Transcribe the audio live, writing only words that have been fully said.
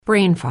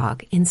Brain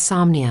fog,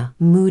 insomnia,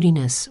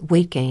 moodiness,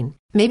 weight gain.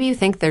 Maybe you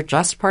think they're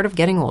just part of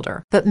getting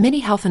older, but MIDI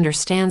Health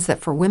understands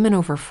that for women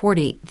over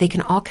 40, they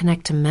can all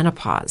connect to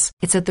menopause.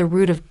 It's at the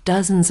root of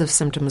dozens of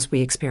symptoms we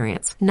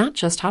experience, not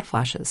just hot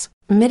flashes.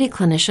 MIDI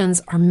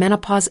clinicians are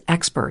menopause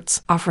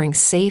experts, offering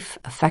safe,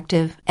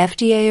 effective,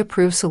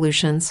 FDA-approved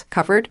solutions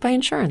covered by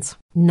insurance.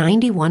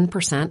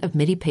 91% of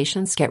MIDI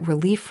patients get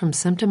relief from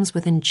symptoms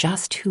within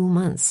just 2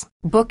 months.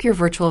 Book your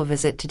virtual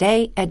visit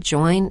today at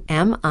joinmidi.com.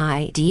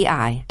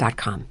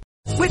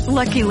 With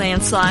Lucky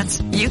Land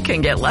Slots, you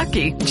can get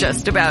lucky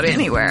just about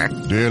anywhere.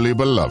 Dearly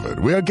beloved,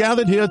 we are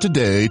gathered here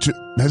today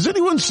to... Has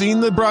anyone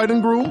seen the bride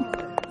and groom?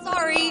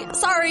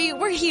 Sorry,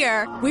 we're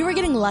here. We were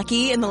getting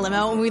lucky in the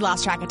limo and we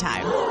lost track of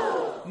time.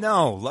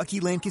 No,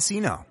 Lucky Land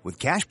Casino, with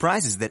cash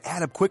prizes that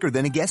add up quicker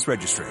than a guest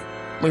registry.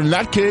 In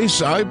that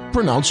case, I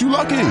pronounce you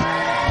lucky.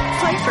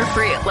 Play for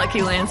free at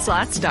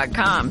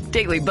LuckyLandSlots.com.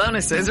 Daily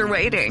bonuses are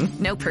waiting.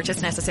 No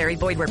purchase necessary.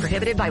 Void where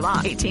prohibited by law.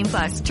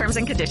 18+. Terms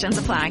and conditions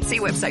apply. See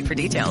website for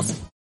details.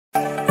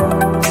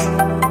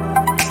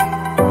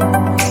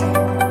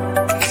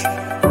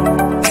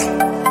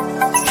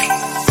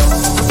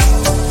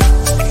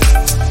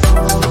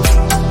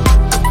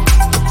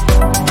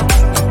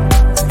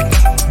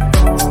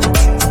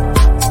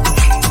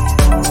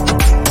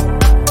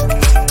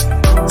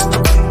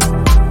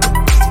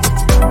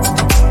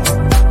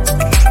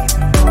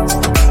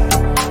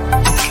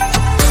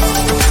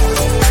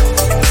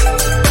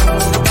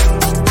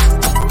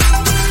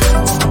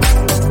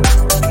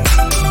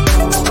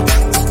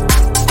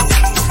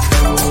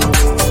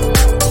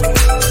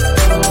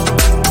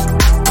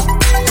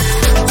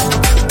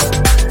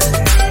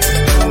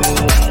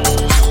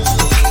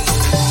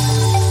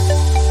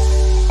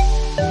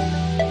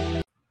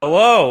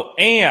 Hello,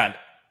 and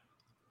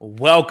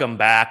welcome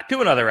back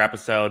to another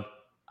episode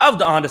of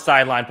the On the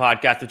Sideline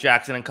podcast with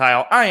Jackson and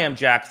Kyle. I am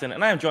Jackson,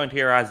 and I am joined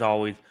here, as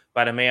always,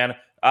 by the man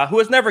who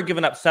has never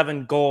given up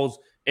 7 goals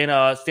in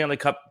a Stanley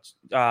Cup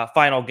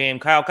final game.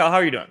 Kyle, how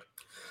are you doing?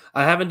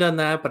 I haven't done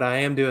that, but I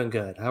am doing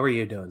good. How are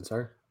you doing,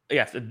 sir?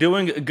 Yes,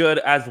 doing good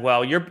as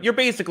well. You're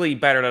basically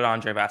better than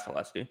Andre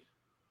Vasilevsky.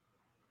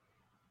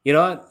 You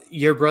know what?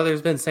 Your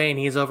brother's been saying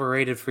he's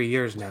overrated for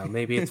years now.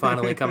 Maybe it's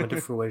finally coming to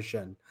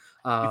fruition.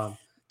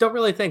 Don't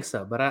really think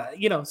so, but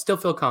I, still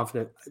feel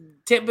confident.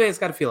 Tampa Bay's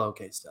got to feel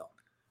okay still.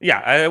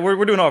 Yeah,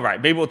 we're doing all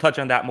right. Maybe we'll touch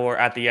on that more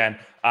at the end.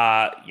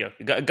 Got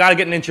to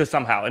get an intro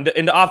somehow. In the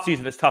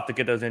offseason, it's tough to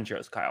get those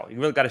intros, Kyle. You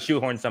really got to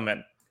shoehorn some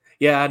in.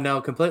 Yeah, no,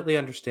 completely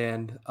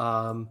understand.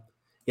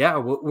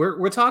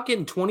 We're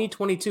talking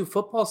 2022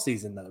 football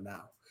season though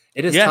now.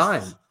 It is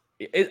time.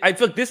 I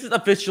feel like this is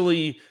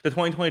officially the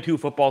 2022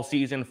 football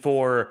season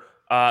for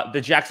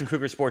the Jackson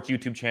Kruger Sports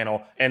YouTube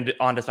channel and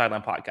On the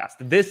Sideline podcast.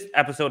 This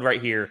episode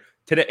right here,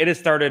 today, it has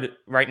started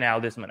right now,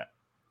 this minute.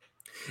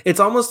 It's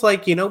almost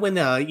like, when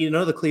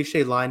the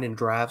cliche line in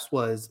drafts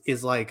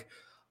is like,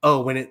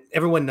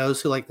 everyone knows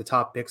who like the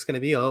top pick's going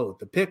to be. Oh,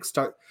 the pick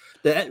start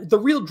the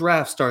real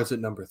draft starts at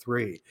number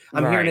 3.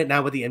 I'm hearing it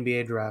now with the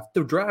NBA draft.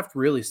 The draft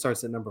really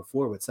starts at number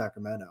 4 with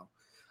Sacramento.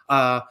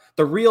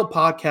 The real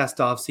podcast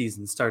off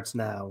season starts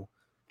now,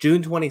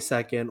 June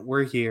 22nd.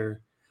 We're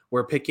here.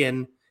 We're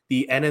picking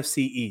the NFC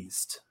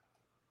East.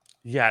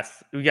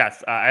 Yes.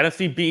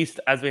 NFC Beast,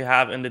 as we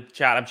have in the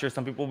chat. I'm sure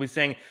some people will be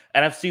saying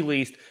NFC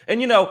Least.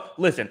 And,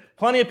 listen,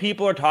 plenty of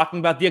people are talking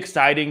about the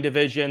exciting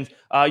divisions.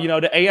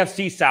 The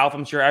AFC South,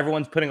 I'm sure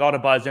everyone's putting all the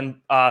buzz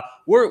in.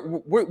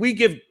 We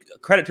give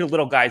credit to the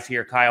little guys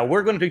here, Kyle.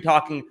 We're going to be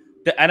talking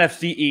the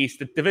NFC East,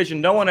 the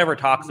division no one ever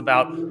talks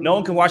about. No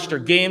one can watch their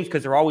games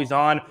because they're always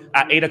on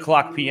at 8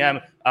 o'clock p.m.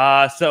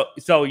 So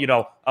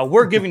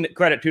we're giving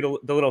credit to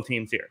the little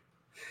teams here.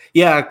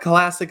 Yeah,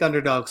 classic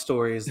underdog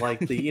stories like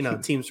the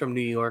teams from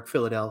New York,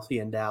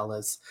 Philadelphia, and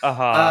Dallas.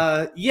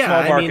 Small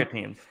market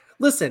teams.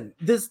 Listen,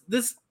 this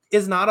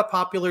is not a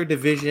popular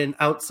division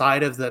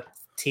outside of the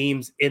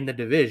teams in the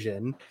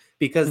division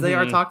because they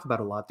are talked about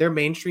a lot. They're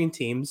mainstream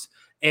teams,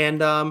 and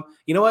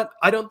you know what?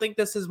 I don't think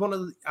this is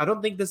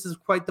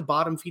quite the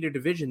bottom feeder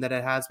division that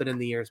it has been in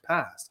the years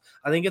past.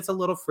 I think it's a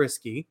little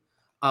frisky.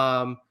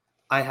 I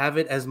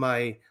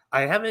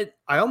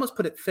almost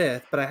put it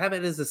 5th, but I have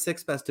it as the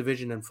 6th best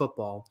division in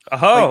football.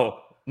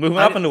 Moving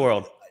up in the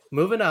world.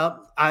 Moving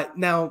up.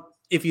 Now,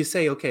 if you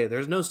say, okay,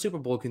 there's no Super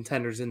Bowl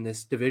contenders in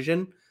this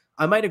division,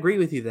 I might agree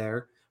with you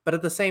there. But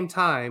at the same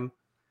time,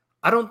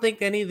 I don't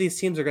think any of these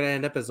teams are going to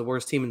end up as the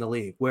worst team in the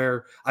league,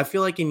 where I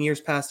feel like in years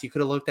past, you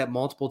could have looked at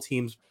multiple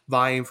teams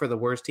vying for the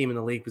worst team in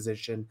the league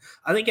position.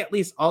 I think at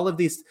least all of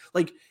these,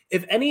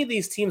 if any of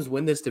these teams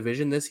win this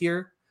division this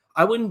year,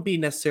 I wouldn't be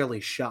necessarily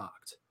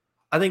shocked.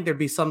 I think there'd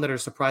be some that are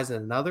surprising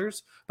than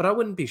others, but I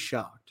wouldn't be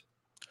shocked.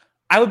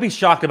 I would be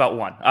shocked about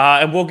one,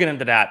 and we'll get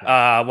into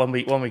that when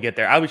we get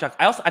there. I would be shocked.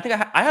 I think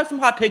I have some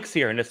hot takes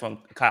here in this one,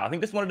 Kyle. I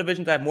think this is one of the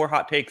divisions that have more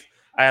hot takes.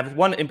 I have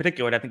one in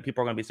particular that I think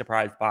people are going to be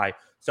surprised by,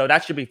 so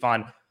that should be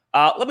fun.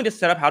 Let me just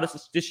set up how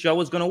this show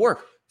is going to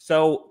work.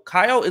 So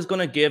Kyle is going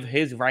to give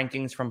his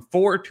rankings from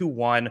 4 to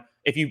 1.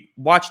 If you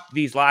watched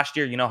these last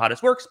year, you know how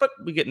this works, but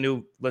we get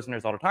new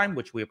listeners all the time,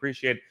 which we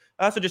appreciate.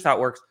 So just how it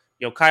works.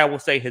 Kyle will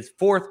say his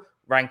 4th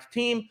ranked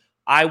team.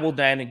 I will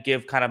then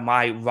give kind of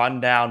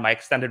my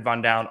extended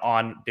rundown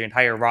on the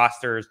entire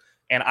rosters,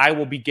 and I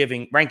will be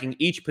ranking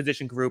each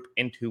position group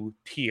into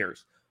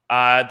tiers.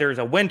 There's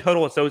a win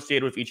total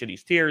associated with each of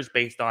these tiers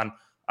based on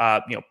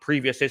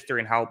previous history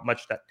and how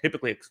much that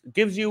typically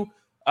gives you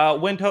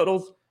win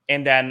totals.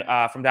 And then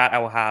from that, I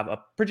will have a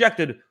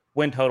projected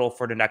win total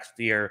for the next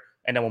year,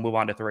 and then we'll move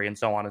on to 3 and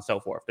so on and so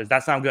forth. Does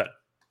that sound good?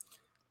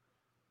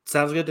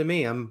 Sounds good to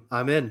me.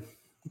 I'm in.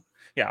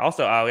 Yeah.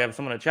 Also, we have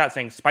someone in the chat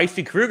saying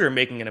Spicy Kruger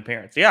making an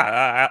appearance.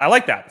 Yeah, I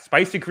like that.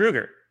 Spicy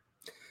Kruger.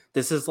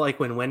 This is like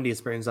when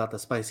Wendy's brings out the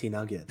spicy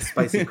nuggets.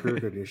 Spicy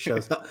Kruger just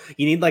shows up.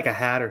 You need like a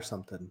hat or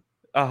something.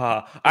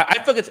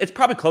 I think it's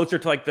probably closer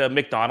to like the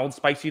McDonald's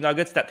spicy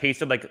nuggets that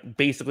tasted like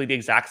basically the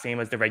exact same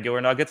as the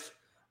regular nuggets.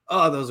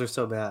 Oh, those are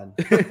so bad.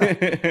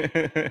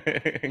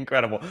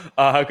 Incredible.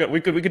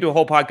 We could do a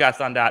whole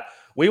podcast on that.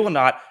 We will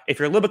not. If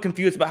you're a little bit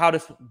confused about how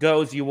this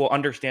goes, you will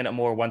understand it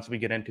more once we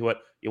get into it.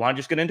 You want to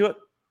just get into it?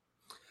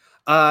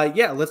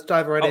 Yeah, let's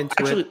dive right into it.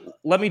 Actually,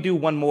 let me do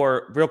one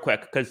more real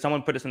quick because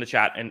someone put this in the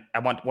chat and I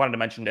wanted to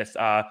mention this.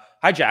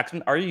 Hi,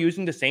 Jackson. Are you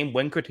using the same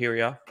win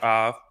criteria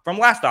from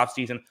last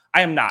offseason?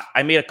 I am not.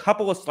 I made a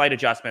couple of slight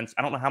adjustments.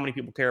 I don't know how many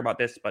people care about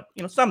this, but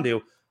some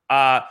do.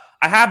 I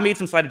have made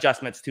some slight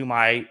adjustments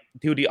to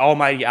the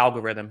almighty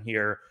algorithm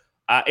here.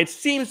 It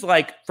seems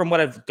like from what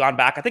I've gone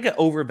back, I think I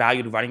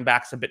overvalued running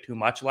backs a bit too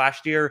much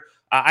last year.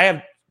 I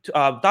have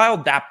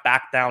dialed that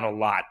back down a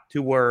lot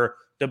to where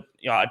the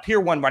tier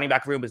 1 running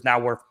back room is now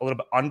worth a little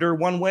bit under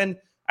 1 win.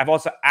 I've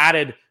also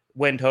added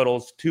win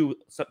totals to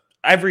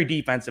every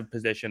defensive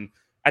position.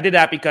 I did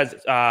that because,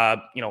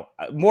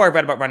 more I've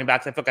read about running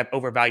backs. I feel like I've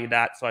overvalued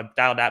that, so I've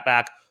dialed that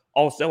back.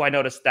 Also, I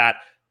noticed that,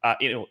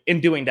 in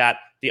doing that,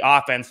 the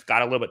offense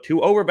got a little bit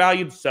too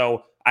overvalued,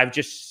 so I've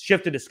just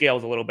shifted the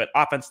scales a little bit.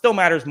 Offense still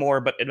matters more,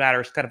 but it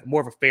matters kind of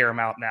more of a fair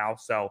amount now.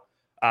 So,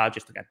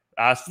 just again,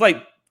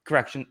 slight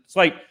correction,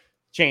 slight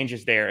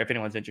changes there if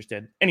anyone's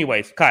interested.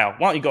 Anyways, Kyle,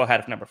 why don't you go ahead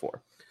with number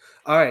 4?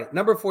 All right,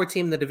 number 4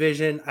 team in the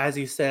division. As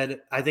you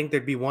said, I think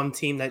there'd be one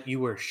team that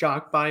you were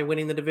shocked by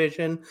winning the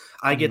division.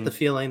 I get the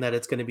feeling that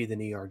it's going to be the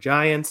New York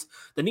Giants.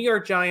 The New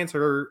York Giants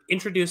are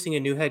introducing a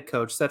new head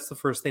coach. That's the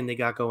first thing they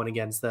got going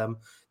against them.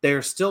 There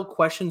are still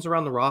questions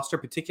around the roster,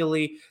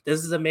 particularly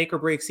this is a make or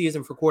break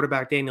season for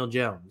quarterback Daniel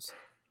Jones.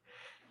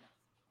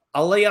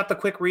 I'll lay out the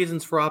quick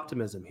reasons for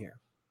optimism here.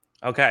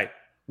 Okay.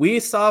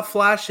 We saw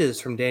flashes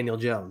from Daniel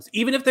Jones.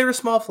 Even if they were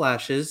small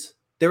flashes,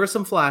 there were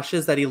some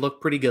flashes that he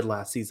looked pretty good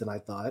last season, I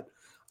thought.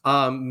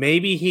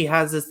 Maybe he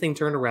has this thing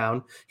turned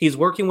around. He's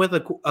working with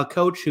a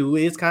coach who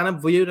is kind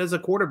of viewed as a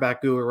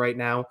quarterback guru right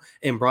now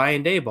in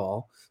Brian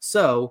Daboll.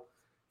 So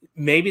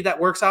maybe that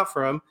works out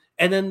for him.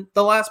 And then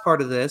the last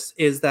part of this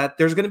is that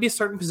there's going to be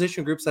certain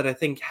position groups that I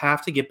think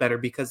have to get better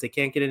because they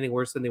can't get any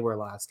worse than they were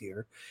last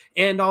year.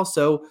 And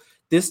also,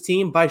 this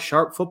team, by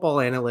Sharp Football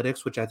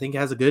Analytics, which I think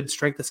has a good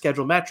strength of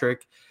schedule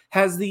metric,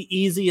 has the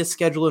easiest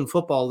schedule in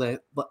football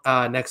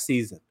next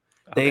season.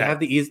 They have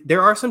the easy.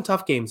 There are some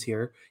tough games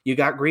here. You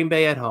got Green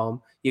Bay at home.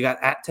 You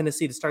got at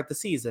Tennessee to start the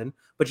season,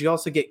 but you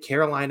also get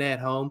Carolina at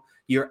home.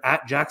 You're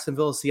at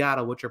Jacksonville,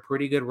 Seattle, which are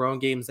pretty good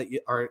road games that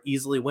are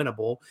easily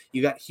winnable.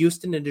 You got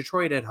Houston and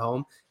Detroit at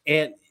home.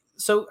 And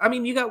so, I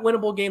mean, you got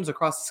winnable games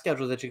across the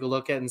schedule that you can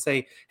look at and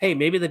say, hey,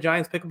 maybe the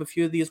Giants pick up a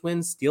few of these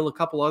wins, steal a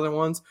couple other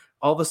ones.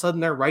 All of a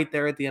sudden, they're right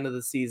there at the end of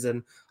the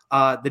season.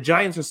 The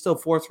Giants are still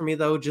 4th for me,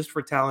 though, just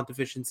for talent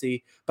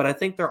deficiency. But I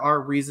think there are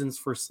reasons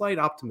for slight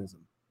optimism.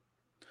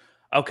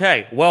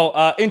 Okay,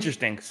 well,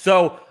 interesting.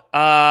 So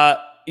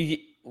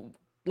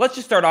let's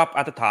just start off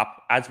at the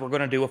top, as we're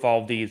going to do with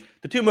all of these.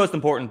 The 2 most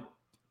important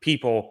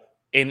people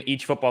in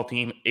each football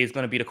team is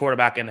going to be the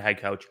quarterback and the head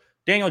coach.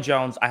 Daniel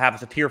Jones, I have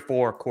as a tier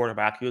 4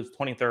 quarterback. He was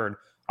 23rd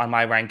on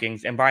my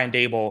rankings. And Brian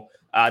Daboll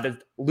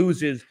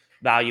loses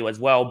value as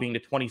well, being the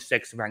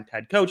 26th ranked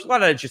head coach. A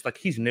lot of it's just like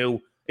he's new.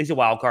 He's a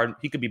wild card.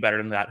 He could be better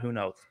than that. Who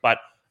knows? But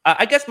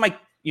I guess my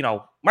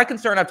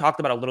concern I've talked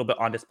about a little bit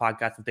on this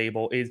podcast with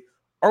Daboll is,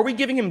 are we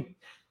giving him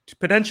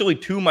potentially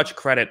too much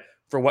credit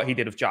for what he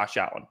did with Josh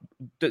Allen?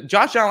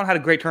 Josh Allen had a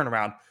great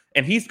turnaround,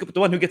 and he's the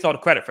one who gets all the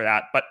credit for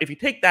that. But if you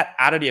take that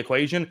out of the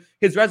equation,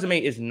 his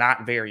resume is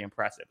not very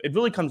impressive. It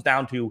really comes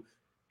down to,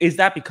 is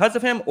that because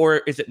of him, or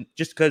is it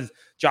just because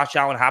Josh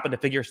Allen happened to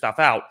figure stuff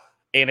out?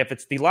 And if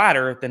it's the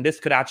latter, then this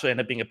could actually end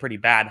up being a pretty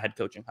bad head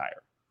coaching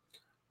hire.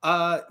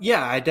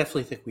 Yeah, I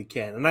definitely think we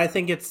can. And I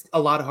think it's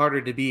a lot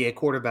harder to be a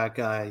quarterback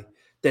guy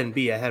than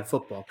be a head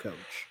football coach.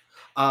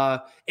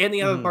 And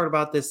the other part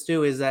about this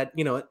too is that,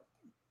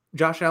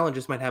 Josh Allen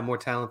just might have more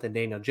talent than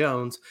Daniel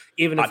Jones.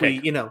 Even if we,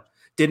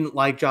 didn't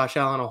like Josh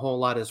Allen a whole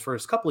lot his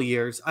first couple of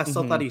years, I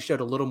still thought he showed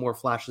a little more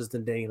flashes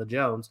than Daniel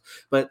Jones.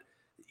 But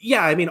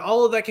yeah, I mean,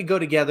 all of that could go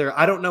together.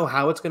 I don't know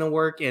how it's going to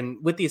work.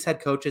 And with these head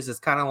coaches, it's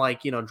kind of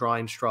like,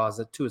 drawing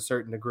straws to a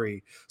certain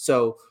degree.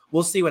 So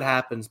we'll see what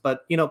happens.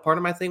 But, part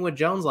of my thing with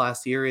Jones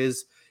last year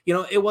is,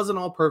 it wasn't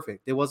all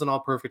perfect. It wasn't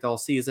all perfect all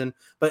season.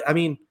 But I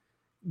mean,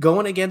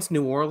 going against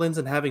New Orleans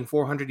and having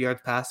 400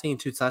 yards passing and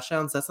 2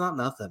 touchdowns, that's not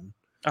nothing.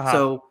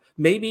 So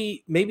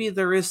maybe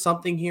there is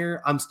something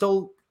here. I'm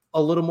still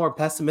a little more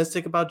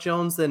pessimistic about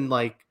Jones than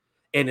like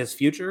in his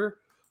future,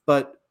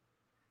 but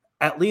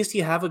at least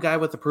you have a guy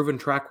with a proven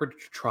track record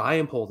to try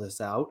and pull this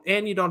out,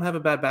 and you don't have a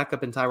bad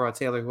backup in Tyrod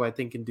Taylor, who I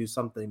think can do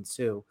something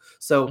too.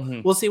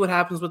 So we'll see what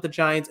happens with the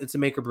Giants. It's a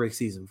make or break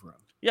season for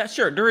him. Yeah,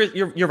 sure. There is.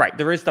 You're right.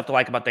 There is stuff to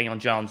like about Daniel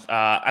Jones.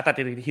 I thought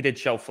that he did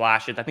show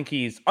flashes. I think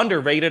he's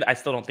underrated. I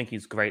still don't think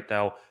he's great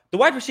though. The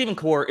wide receiving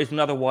core is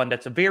another one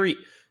that's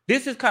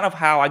this is kind of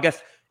how, I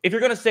guess, if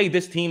you're going to say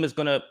this team is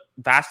going to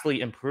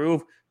vastly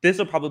improve, this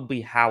will probably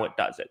be how it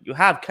does it. You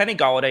have Kenny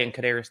Golladay and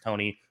Kadarius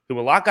Toney, who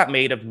a lot got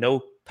made of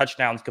no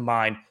touchdowns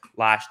combined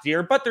last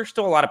year, but there's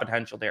still a lot of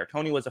potential there.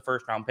 Toney was a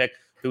first-round pick,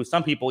 who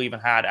some people even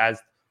had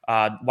as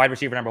wide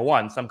receiver number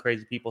 1. Some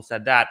crazy people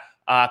said that.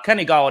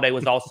 Kenny Golladay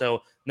was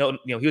also,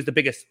 he was the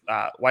biggest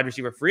wide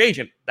receiver free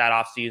agent that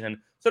offseason,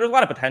 so there's a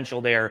lot of potential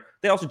there.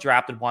 They also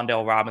drafted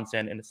Wan'Dale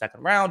Robinson in the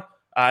second round,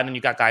 and then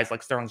you got guys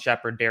like Sterling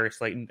Shepard, Darius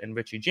Slayton, and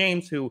Richie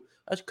James, who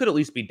could at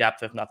least be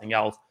depth, if nothing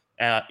else.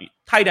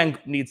 Tight end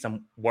needs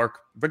some work.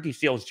 Ricky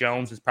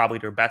Seals-Jones is probably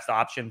their best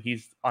option.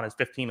 He's on his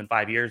 5th team in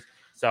 5 years.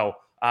 So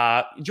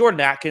Jordan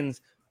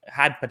Atkins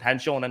had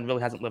potential and then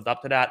really hasn't lived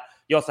up to that.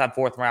 You also have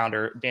 4th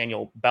rounder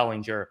Daniel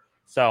Bellinger.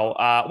 So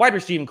wide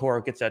receiving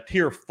core gets a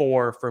tier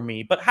 4 for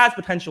me, but has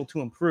potential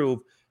to improve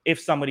if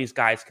some of these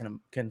guys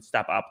can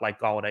step up like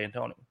Golladay and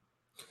Toney.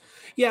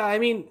 Yeah, I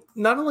mean,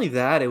 not only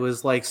that, it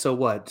was like, so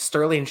what?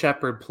 Sterling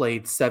Shepard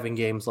played 7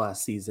 games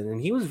last season, and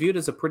he was viewed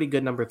as a pretty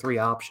good number 3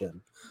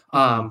 option.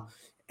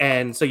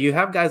 And so you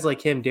have guys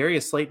like him.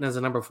 Darius Slayton as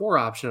a number 4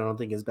 option, I don't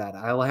think is bad.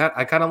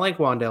 I kind of like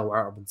Wan'Dale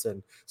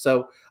Robinson.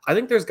 So I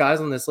think there's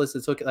guys on this list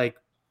that took like,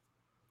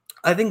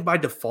 I think by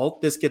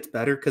default this gets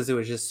better because it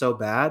was just so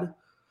bad.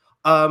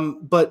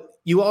 But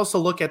you also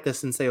look at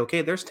this and say,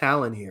 okay, there's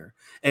talent here.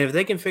 And if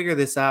they can figure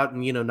this out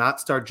and, not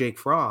start Jake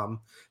Fromm,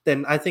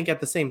 then I think at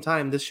the same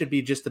time, this should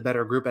be just a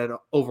better group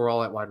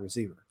overall at wide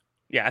receiver.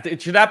 Yeah,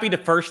 should that be the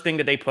first thing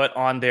that they put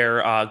on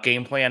their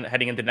game plan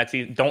heading into next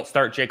season? Don't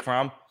start Jake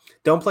Fromm?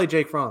 Don't play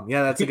Jake Fromm.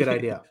 Yeah, that's a good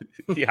idea.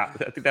 Yeah,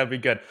 I think that would be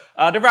good.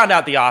 To round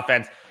out the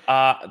offense,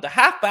 the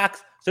halfbacks,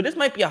 so this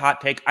might be a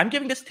hot take. I'm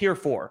giving this tier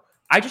 4.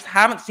 I just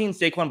haven't seen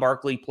Saquon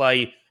Barkley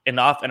play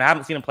enough, and I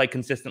haven't seen him play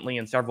consistently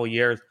in several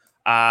years.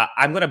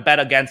 I'm going to bet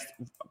against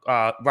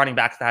running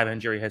backs that have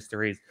injury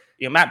histories.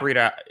 Matt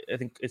Breida, I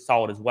think, is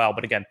solid as well.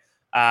 But again,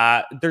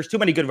 there's too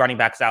many good running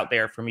backs out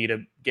there for me to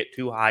get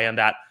too high on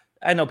that.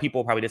 I know people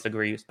will probably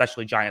disagree,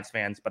 especially Giants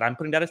fans, but I'm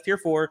putting that as tier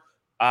 4.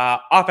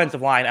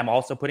 Offensive line, I'm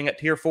also putting at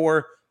tier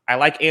 4. I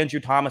like Andrew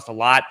Thomas a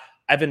lot.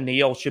 Evan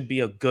Neal should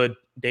be a good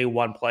day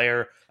 1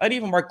 player. And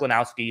even Mark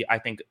Glanowski, I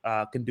think,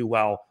 can do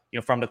well,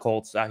 from the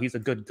Colts. He's a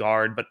good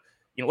guard, but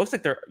it looks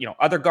like their,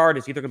 other guard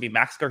is either going to be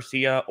Max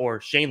Garcia or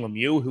Shane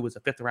Lemieux, who was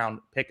a 5th round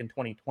pick in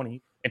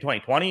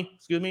 2020.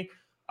 Excuse me.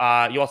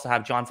 You also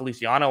have John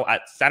Feliciano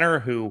at center,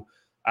 who,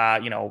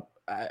 I feel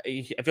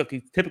like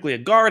he's typically a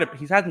guard.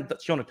 He hasn't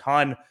shown a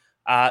ton.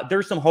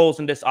 There's some holes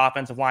in this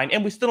offensive line,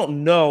 and we still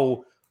don't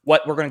know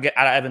what we're going to get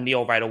out of Evan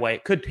Neal right away.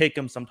 It could take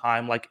him some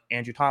time, like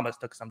Andrew Thomas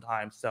took some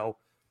time. So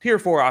tier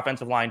 4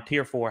 offensive line,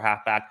 tier 4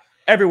 halfback.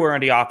 Everywhere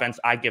in the offense,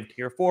 I give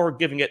tier 4,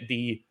 giving it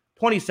the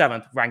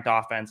 27th ranked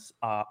offense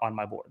on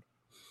my board.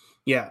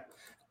 Yeah.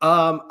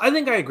 I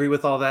think I agree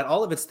with all that.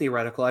 All of it's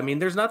theoretical. I mean,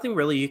 there's nothing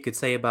really you could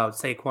say about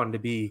Saquon to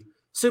be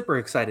super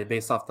excited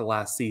based off the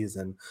last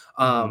season.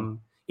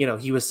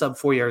 He was sub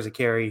 4 yards a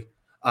carry.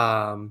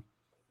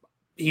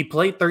 He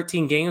played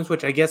 13 games,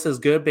 which I guess is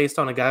good based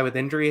on a guy with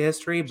injury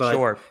history, but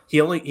sure.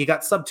 he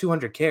got sub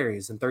 200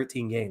 carries in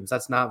 13 games.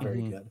 That's not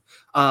very good.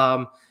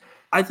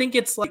 I think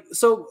it's like,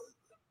 so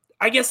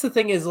I guess the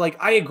thing is, like,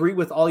 I agree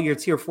with all your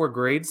tier 4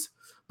 grades,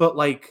 but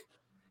like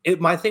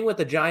my thing with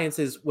the Giants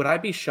is, would I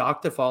be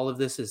shocked if all of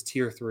this is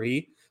tier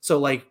 3? So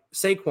like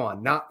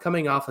Saquon not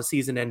coming off a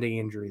season ending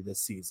injury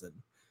this season.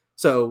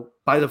 So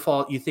by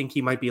default, you think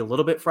he might be a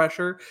little bit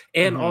fresher.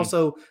 And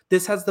also,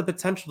 this has the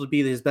potential to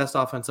be his best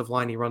offensive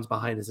line he runs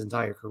behind his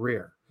entire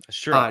career.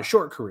 Sure.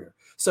 Short career.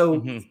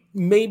 So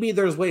maybe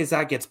there's ways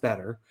that gets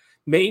better.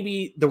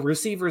 Maybe the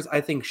receivers,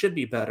 I think, should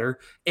be better.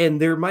 And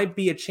there might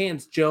be a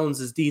chance Jones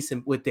is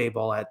decent with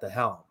Daboll at the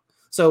helm.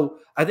 So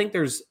I think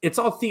it's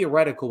all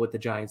theoretical with the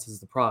Giants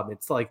is the problem.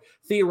 It's like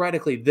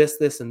theoretically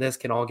this, and this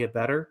can all get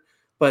better.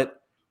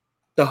 But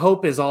the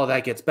hope is all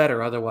that gets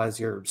better. Otherwise,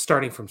 you're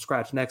starting from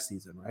scratch next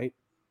season, right?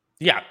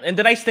 Yeah. And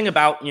the nice thing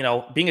about,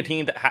 being a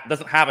team that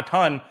doesn't have a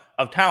ton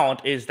of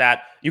talent is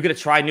that you get to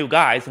try new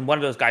guys, and one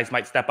of those guys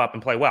might step up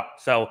and play well.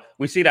 So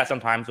we see that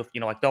sometimes with,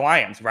 like the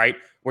Lions, right?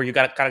 Where you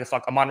got kind of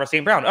like Amon-Ra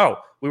St. Brown. Oh,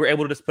 we were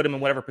able to just put him in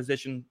whatever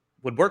position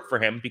would work for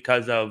him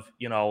because of,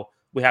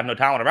 we have no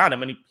talent around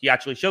him, and he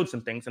actually showed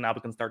some things, and now we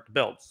can start to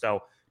build.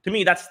 So to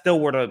me, that's still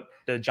where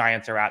the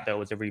Giants are at,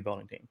 though, as a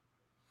rebuilding team.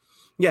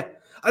 Yeah,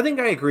 I think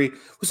I agree.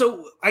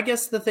 So I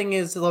guess the thing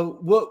is,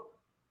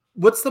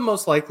 what's the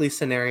most likely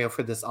scenario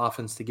for this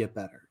offense to get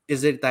better?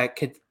 Is it that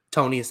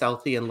Toney is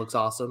healthy and looks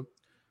awesome?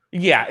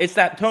 Yeah, it's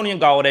that Toney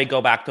and Golladay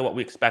go back to what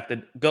we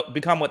expected,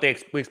 become what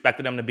we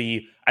expected them to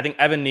be. I think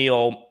Evan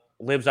Neal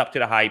lives up to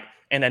the hype,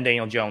 and then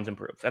Daniel Jones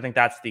improves. I think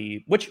that's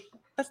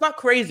That's not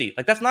crazy.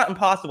 Like, that's not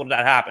impossible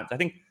that happens. I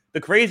think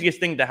the craziest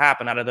thing to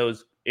happen out of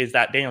those is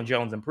that Daniel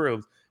Jones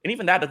improves. And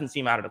even that doesn't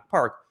seem out of the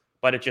park,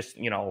 but it just,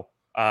 you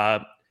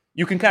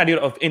can kind of do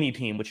it with any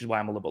team, which is why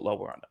I'm a little bit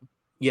lower on them.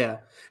 Yeah.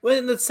 Well,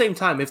 at the same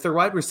time, if their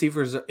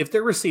receivers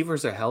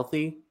are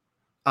healthy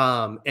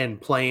and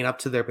playing up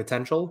to their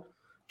potential,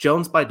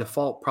 Jones by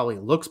default probably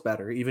looks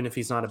better, even if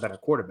he's not a better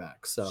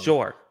quarterback. So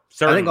sure.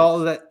 Certainly. I think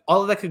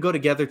all of that could go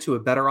together to a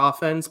better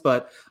offense.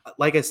 But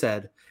like I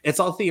said, it's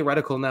all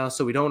theoretical now,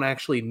 so we don't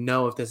actually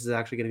know if this is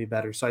actually going to be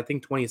better. So I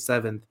think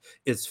 27th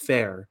is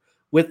fair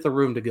with the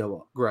room to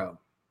grow.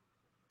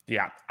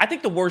 Yeah. I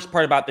think the worst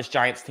part about this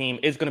Giants team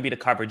is going to be the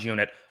coverage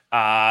unit.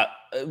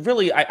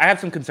 Really, I have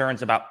some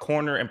concerns about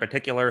corner in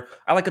particular.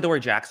 I like Adoree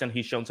Jackson.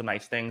 He's shown some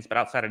nice things, but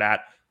outside of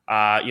that,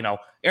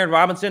 Aaron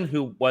Robinson,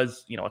 who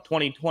was, a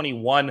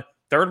 2021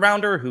 third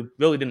rounder who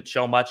really didn't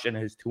show much in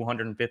his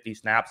 250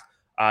 snaps.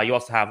 You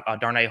also have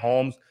Darnay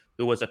Holmes,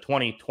 who was a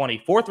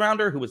 2020 fourth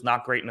rounder who was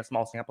not great in a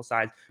small sample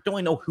size. Don't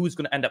really know who's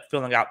going to end up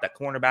filling out that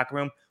cornerback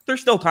room.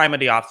 There's still time in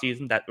the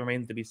offseason. That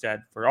remains to be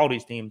said for all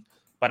these teams.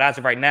 But as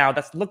of right now,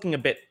 that's looking a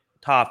bit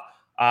tough.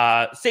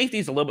 Safety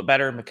is a little bit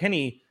better.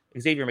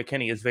 Xavier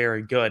McKinney is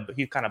very good, but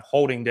he's kind of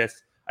holding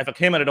this. I think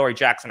him and Adoree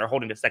Jackson are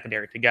holding the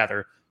secondary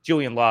together.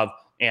 Julian Love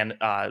and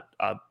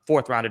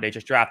fourth rounder they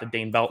just drafted,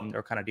 Dane Belton,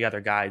 are kind of the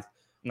other guys.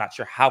 I'm not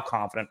sure how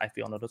confident I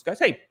feel in those guys.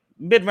 Hey,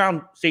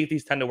 mid-round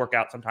safeties tend to work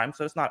out sometimes,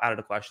 so it's not out of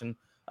the question.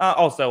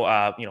 Also,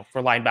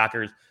 for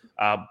linebackers,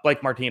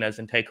 Blake Martinez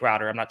and Tay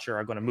Crowder, I'm not sure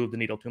are going to move the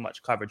needle too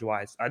much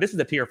coverage-wise. This is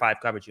a tier 5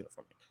 coverage unit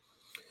for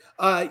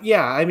me.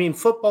 Yeah, I mean,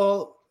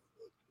 football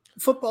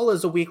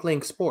is a weak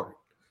link sport.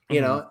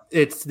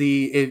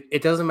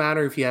 It doesn't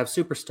matter if you have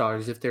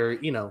superstars,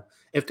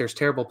 if there's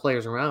terrible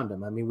players around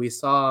them. I mean,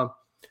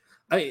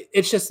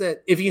 it's just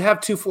that if you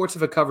have 2/4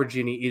 of a coverage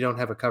unit, you don't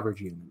have a coverage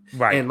unit.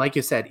 Right. And like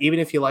you said, even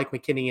if you like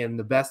McKinney and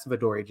the best of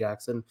Adoree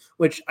Jackson,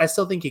 which I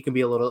still think he can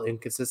be a little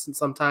inconsistent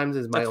sometimes,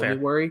 is my only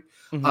worry.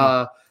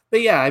 Mm-hmm.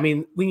 But yeah, I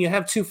mean, when you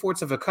have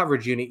 2/4 of a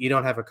coverage unit, you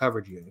don't have a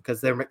coverage unit because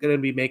they're going to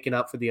be making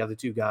up for the other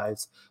two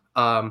guys.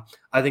 I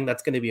think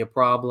that's going to be a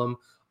problem.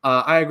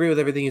 I agree with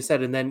everything you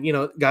said. And then,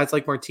 guys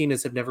like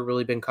Martinez have never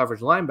really been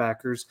coverage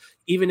linebackers.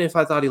 Even if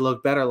I thought he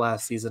looked better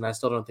last season, I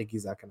still don't think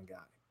he's that kind of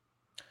guy.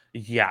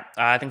 Yeah,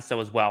 I think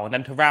so as well. And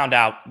then to round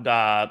out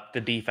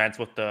the defense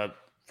with the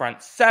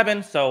front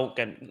seven. So,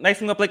 again, nice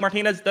thing with Blake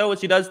Martinez, though,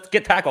 is he does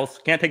get tackles.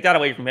 Can't take that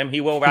away from him.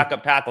 He will rack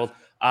up tackles.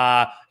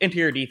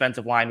 Interior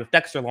defensive line with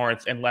Dexter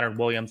Lawrence and Leonard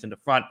Williams in the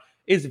front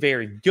is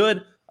very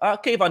good.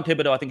 Kayvon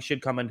Thibodeau, I think,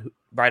 should come in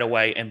right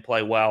away and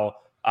play well.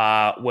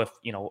 Also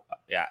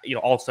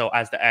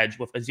as the edge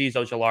with Azeez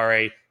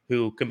Ojulari,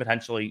 who can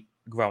potentially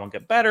grow and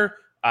get better.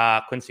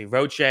 Quincy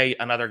Roche,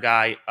 another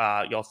guy.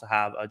 You also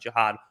have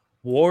Jihad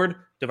Ward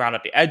to round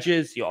up the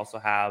edges. You also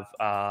have,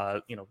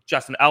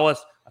 Justin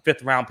Ellis, a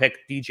 5th round pick,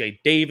 DJ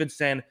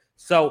Davidson.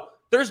 So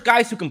there's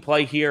guys who can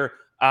play here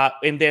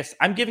in this.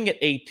 I'm giving it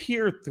a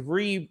tier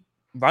 3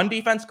 run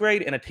defense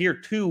grade and a tier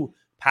 2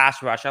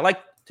 pass rush. I like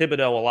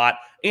Thibodeau a lot.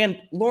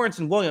 And Lawrence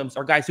and Williams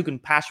are guys who can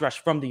pass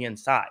rush from the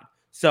inside.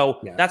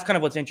 So That's kind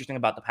of what's interesting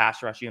about the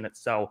pass rush unit.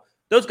 So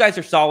those guys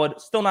are solid.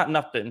 Still not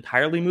enough to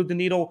entirely move the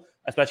needle,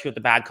 especially with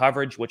the bad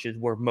coverage, which is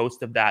where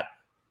most of that,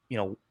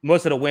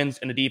 most of the wins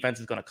in the defense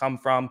is going to come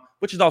from,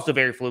 which is also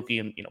very fluky.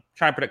 And,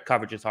 trying to predict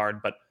coverage is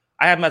hard. But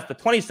I have them as the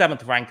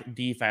 27th ranked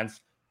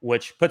defense,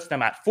 which puts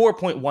them at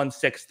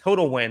 4.16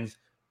 total wins,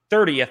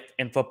 30th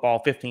in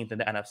football, 15th in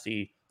the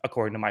NFC,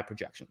 according to my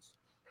projections.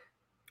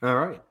 All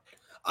right.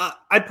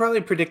 I'd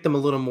probably predict them a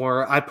little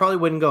more. I probably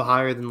wouldn't go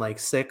higher than like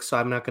 6, so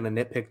I'm not going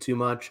to nitpick too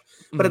much.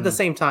 But at the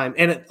same time,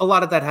 and a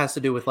lot of that has to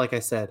do with, like I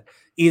said,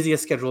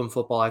 easiest schedule in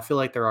football. I feel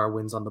like there are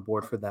wins on the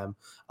board for them.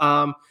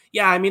 I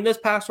mean, this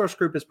pass rush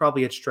group is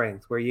probably its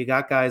strength, where you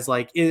got guys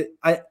like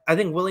I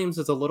think Williams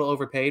is a little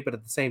overpaid, but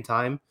at the same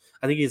time,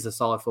 I think he's a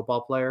solid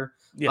football player.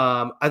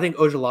 Yeah. I think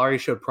Ojulari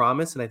showed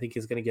promise, and I think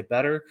he's going to get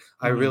better.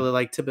 I really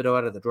like Thibodeau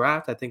out of the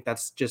draft. I think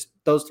that's just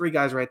those 3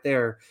 guys right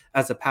there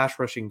as a pass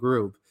rushing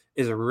group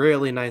is a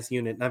really nice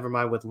unit. Never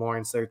mind with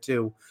Lawrence there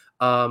too.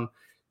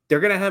 They're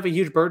going to have a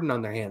huge burden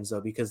on their hands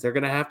though, because they're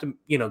going to have to,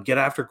 get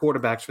after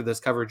quarterbacks for this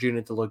coverage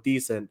unit to look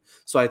decent.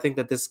 So I think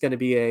that this is going to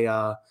be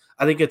I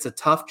think it's a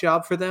tough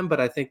job for them,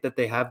 but I think that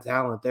they have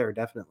talent there,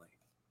 definitely.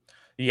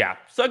 Yeah.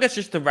 So I guess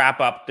just to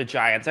wrap up the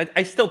Giants,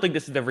 I still think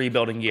this is the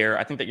rebuilding year.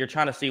 I think that you're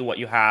trying to see what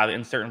you have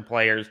in certain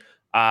players.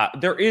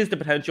 There is the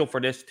potential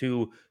for this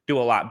to do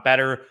a lot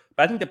better,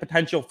 but I think the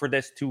potential for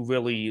this to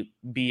really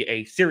be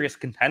a serious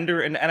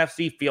contender in the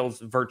NFC feels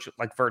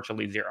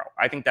virtually zero.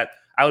 I think that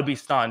I would be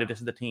stunned if this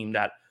is the team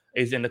that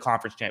is in the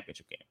conference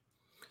championship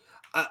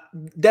game.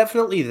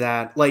 Definitely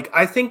that. Like,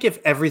 I think if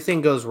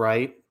everything goes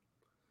right,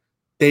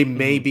 they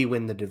maybe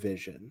win the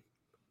division.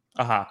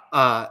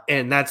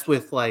 And that's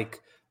with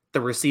like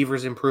the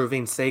receivers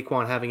improving,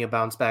 Saquon having a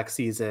bounce back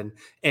season,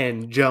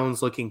 and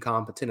Jones looking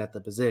competent at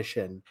the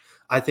position.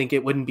 I think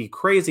it wouldn't be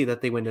crazy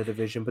that they win the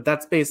division, but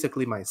that's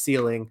basically my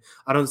ceiling.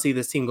 I don't see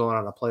this team going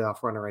on a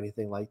playoff run or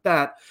anything like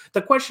that.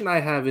 The question I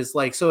have is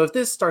like, so if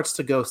this starts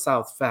to go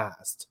south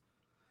fast,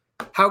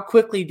 how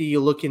quickly do you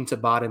look into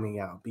bottoming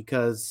out?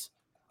 Because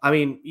I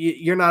mean,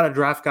 you're not a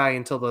draft guy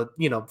until the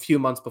few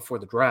months before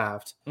the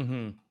draft.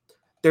 Mm-hmm.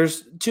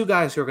 There's two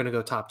guys who are going to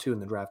go top 2 in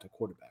the draft at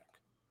quarterback.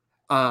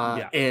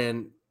 Yeah.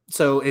 And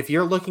so if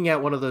you're looking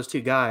at one of those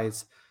two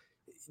guys,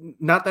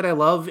 not that I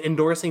love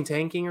endorsing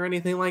tanking or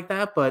anything like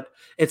that, but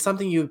it's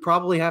something you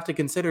probably have to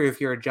consider if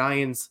you're a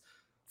Giants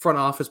front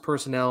office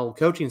personnel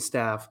coaching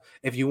staff.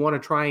 If you want to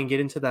try and get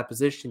into that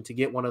position to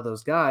get one of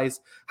those guys,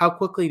 how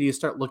quickly do you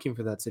start looking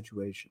for that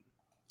situation?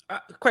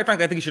 Quite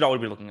frankly, I think you should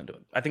already be looking into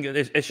it. I think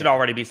it should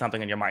already be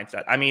something in your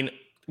mindset. I mean,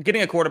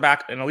 getting a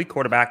quarterback, an elite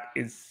quarterback,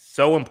 is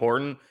so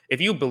important.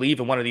 If you believe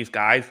in one of these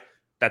guys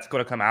that's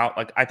going to come out,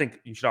 like, I think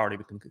you should already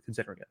be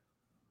considering it.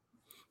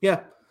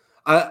 Yeah.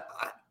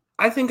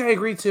 I think I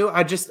agree too.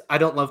 I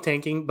don't love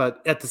tanking,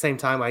 but at the same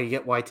time, I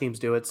get why teams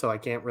do it, so I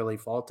can't really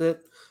fault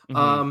it.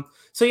 Mm-hmm.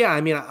 So yeah,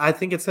 I mean, I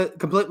think it's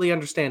completely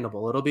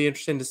understandable. It'll be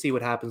interesting to see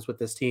what happens with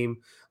this team.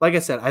 Like I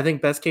said, I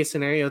think best case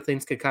scenario,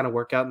 things could kind of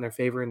work out in their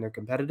favor and they're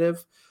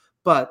competitive,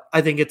 but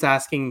I think it's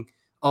asking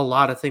a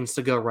lot of things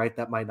to go right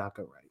that might not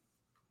go right.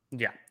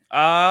 Yeah.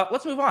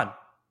 Let's move on.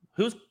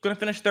 Who's going to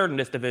finish third in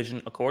this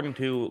division, according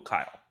to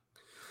Kyle?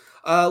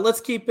 Let's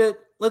keep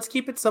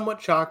it somewhat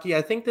chalky.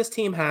 I think this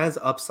team has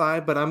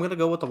upside, but I'm going to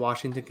go with the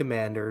Washington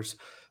Commanders,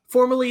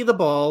 formerly the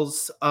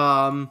Balls.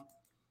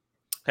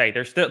 Hey,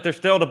 there's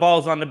still the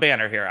balls on the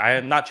banner here. I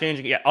am not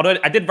changing it yet. Although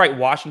I did write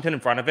Washington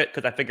in front of it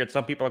because I figured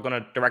some people are going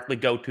to directly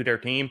go to their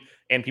team,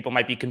 and people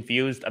might be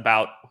confused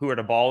about who are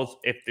the balls.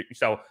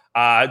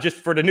 Just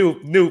for the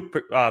new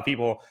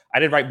people, I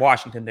did write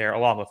Washington there,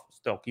 along with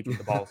still keeping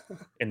the balls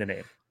in the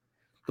name.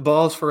 The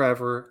Balls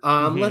forever.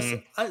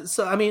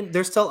 So I mean,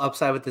 there's still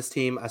upside with this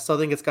team. I still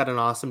think it's got an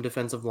awesome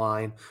defensive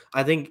line.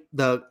 I think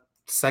the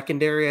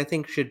secondary,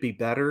 should be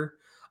better.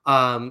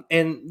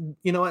 And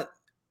you know what?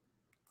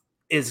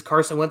 Is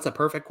Carson Wentz a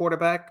perfect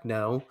quarterback?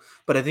 No,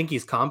 but I think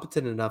he's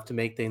competent enough to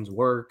make things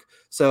work.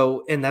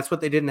 So, and that's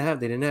what they didn't have.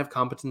 They didn't have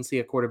competency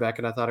at quarterback,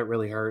 and I thought it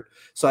really hurt.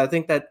 So I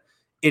think that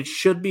it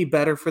should be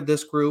better for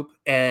this group,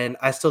 and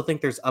I still think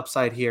there's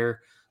upside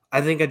here.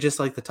 I think I just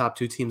like the top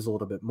two teams a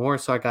little bit more,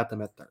 so I got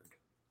them at third.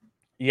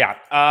 Yeah,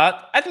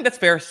 I think that's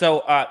fair.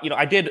 So,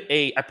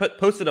 I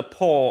posted a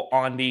poll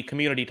on the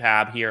community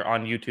tab here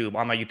on YouTube,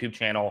 on my YouTube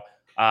channel,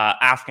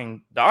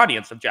 asking the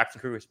audience of Jackson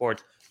Kruger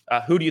Sports,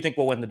 who do you think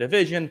will win the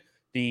division?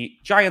 The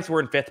Giants were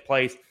in 5th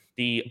place.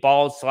 The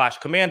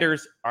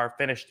Balls/Commanders are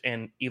finished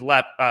in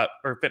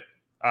 4th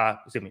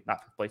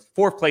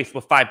place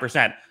with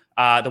 5%.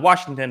 The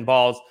Washington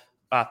Balls,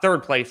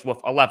 3rd place with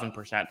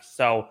 11%.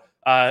 So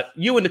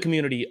you and the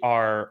community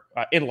are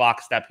in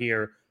lockstep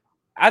here.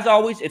 As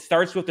always, it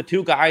starts with the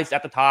two guys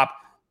at the top.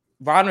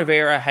 Ron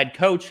Rivera, head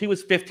coach. He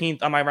was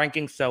 15th on my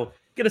rankings, so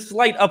get a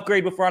slight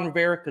upgrade with Ron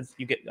Rivera because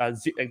you get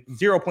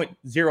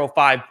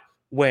 0.05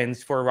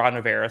 wins for Ron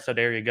Rivera. So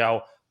there you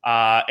go.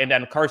 And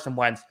then Carson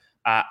Wentz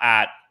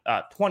at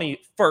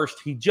 21st.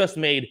 He just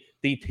made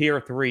the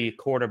tier 3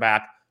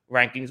 quarterback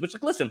rankings, which,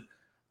 listen,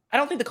 I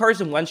don't think the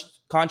Carson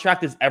Wentz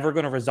contract is ever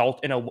going to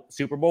result in a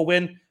Super Bowl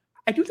win.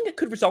 I do think it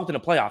could result in a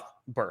playoff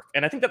berth.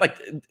 And I think that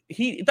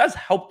it does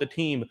help the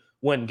team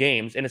win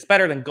games, and it's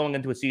better than going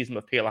into a season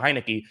with Taylor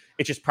Heineke.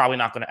 It's just probably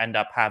not going to end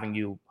up having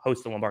you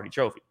host the Lombardi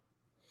Trophy.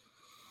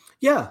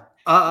 Yeah.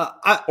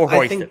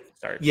 I think,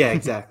 sorry. Yeah,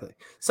 exactly.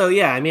 So,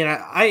 yeah, I mean,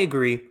 I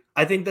agree.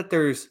 I think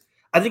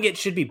it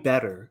should be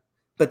better,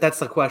 but that's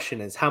the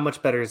question is how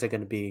much better is it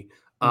going to be?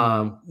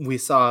 We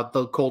saw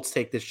the Colts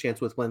take this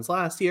chance with wins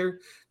last year.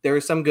 There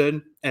was some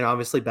good and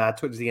obviously bad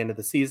towards the end of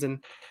the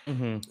season,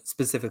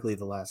 specifically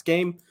the last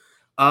game.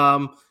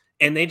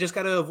 And they just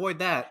got to avoid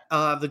that.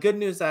 The good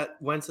news that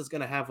Wentz is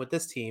going to have with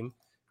this team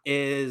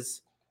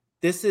is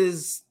this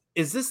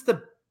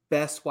the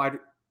best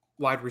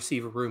wide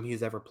receiver room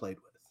he's ever played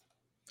with?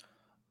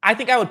 I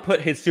think I would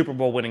put his Super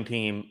Bowl winning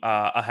team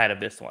ahead of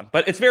this one,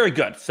 but it's very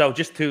good. So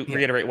just to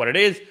reiterate what it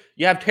is,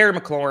 you have Terry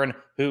McLaurin,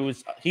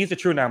 he's a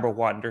true number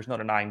 1. There's no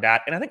denying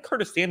that. And I think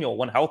Curtis Samuel,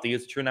 when healthy,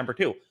 is a true number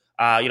 2.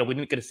 We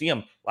didn't get to see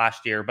him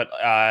last year, but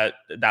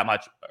that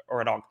much or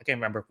at all. I can't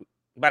remember.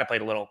 We might have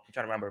played a little. I'm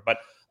trying to remember, but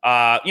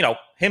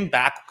him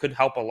back could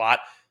help a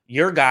lot.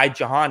 Your guy,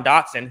 Jahan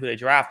Dotson, who they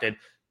drafted,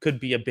 could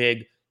be a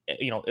big, at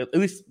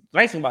least the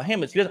nice thing about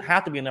him is he doesn't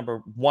have to be a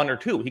number 1 or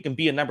 2. He can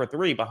be a number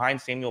 3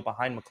 behind Samuel,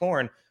 behind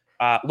McLaurin.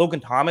 Logan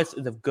Thomas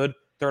is a good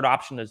third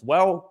option as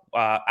well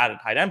at a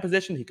tight end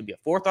position. He could be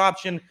a 4th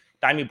option.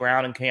 Dimey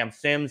Brown and Cam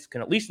Sims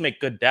can at least make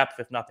good depth,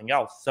 if nothing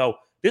else. So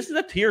this is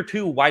a tier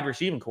 2 wide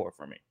receiving core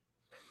for me.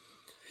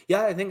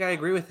 Yeah, I think I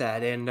agree with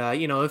that. And,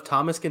 if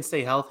Thomas can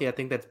stay healthy, I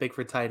think that's big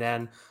for tight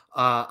end.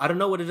 I don't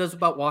know what it is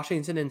about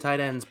Washington and tight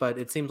ends, but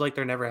it seems like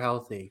they're never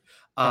healthy.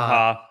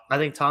 I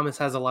think Thomas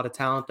has a lot of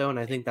talent, though, and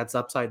I think that's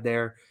upside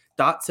there.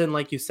 Dotson,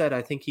 like you said,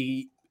 I think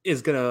he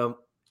is going to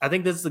 – I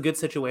think this is a good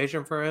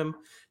situation for him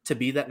to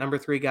be that number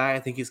 3 guy. I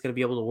think he's going to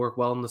be able to work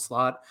well in the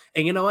slot.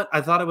 And you know what?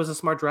 I thought it was a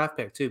smart draft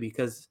pick, too,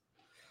 because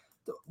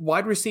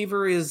wide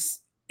receiver is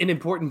an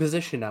important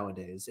position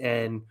nowadays.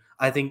 And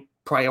I think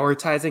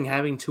prioritizing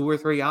having 2 or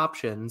 3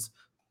 options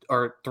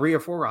or 3 or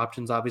 4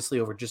 options,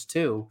 obviously, over just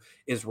 2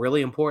 is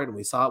really important.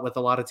 We saw it with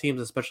a lot of teams,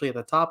 especially at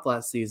the top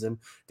last season.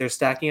 They're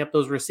stacking up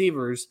those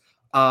receivers.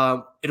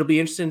 It'll be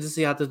interesting to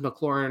see how this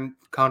McLaurin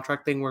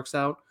contract thing works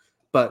out,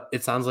 but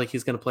it sounds like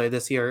he's going to play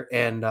this year.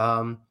 And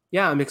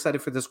yeah, I'm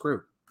excited for this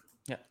group.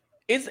 Yeah.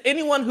 Is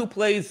anyone who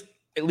plays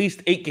at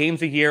least 8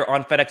 games a year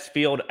on FedEx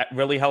Field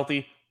really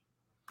healthy?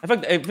 I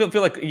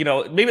feel like,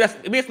 maybe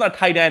it's not a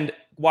tight end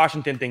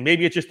Washington thing.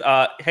 Maybe it's just,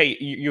 hey,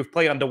 you've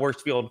played on the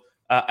worst field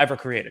ever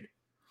created.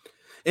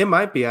 It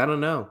might be. I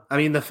don't know. I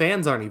mean, the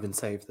fans aren't even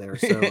safe there.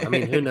 So, I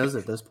mean, who knows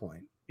at this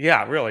point?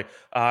 Yeah, really.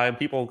 And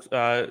people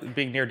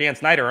being near Dan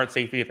Snyder aren't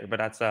safe either, but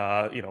that's,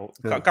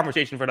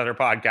 conversation for another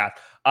podcast.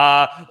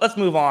 Let's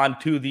move on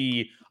to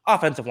the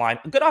offensive line.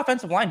 A good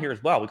offensive line here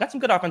as well. We got some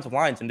good offensive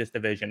lines in this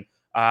division.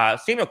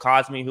 Samuel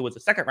Cosme, who was a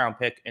second-round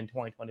pick in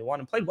 2021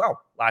 and played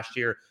well last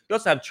year. You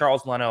also have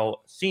Charles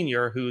Leno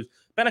Sr., who's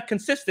been a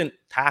consistent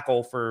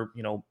tackle for,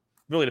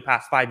 really the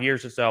past 5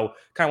 years or so.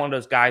 Kind of one of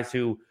those guys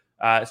who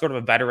is sort of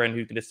a veteran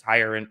who can just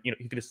hire and, you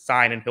can just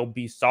sign and he'll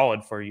be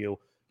solid for you.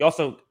 You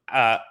also,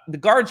 the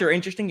guards are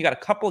interesting. You got a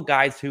couple of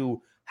guys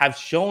who have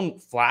shown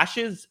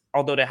flashes,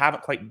 although they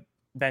haven't quite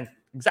been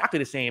exactly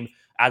the same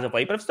as of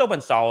late, but have still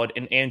been solid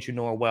in Andrew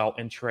Norwell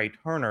and Trey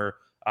Turner.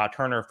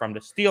 Turner from the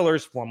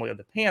Steelers, formerly of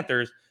the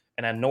Panthers,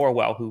 and then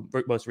Norwell, who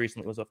most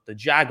recently was with the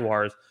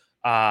Jaguars.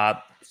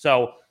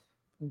 So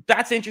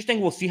that's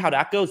interesting. We'll see how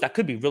that goes. That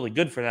could be really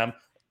good for them.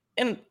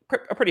 And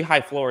a pretty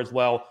high floor as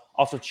well.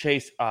 Also,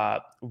 Chase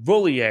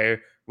Roulier.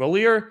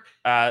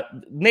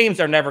 Names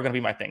are never going to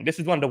be my thing. This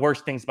is one of the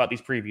worst things about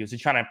these previews. He's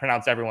trying to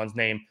pronounce everyone's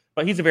name,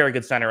 but he's a very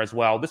good center as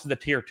well. This is a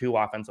tier 2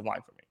 offensive line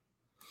for me.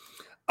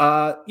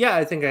 Yeah,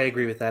 I think I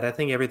agree with that. I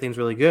think everything's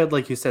really good.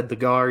 Like you said, the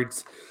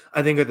guards,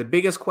 I think, are the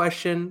biggest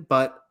question,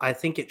 but I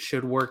think it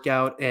should work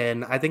out.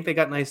 And I think they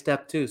got nice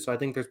depth too. So I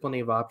think there's plenty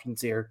of options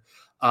here.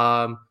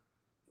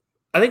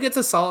 I think it's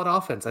a solid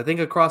offense. I think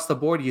across the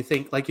board, you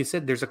think, like you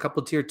said, there's a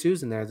couple tier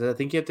 2s in there. I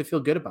think you have to feel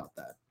good about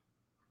that.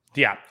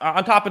 Yeah.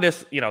 On top of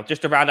this,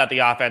 just to round out the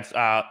offense,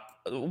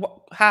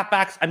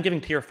 halfbacks, I'm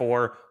giving tier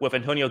 4 with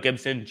Antonio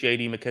Gibson,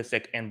 J.D.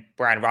 McKissick, and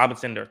Brian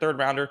Robinson, their third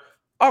rounder.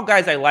 All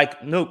guys I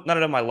like. No, none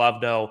of them I love,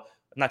 though.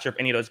 I'm not sure if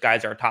any of those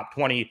guys are top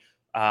 20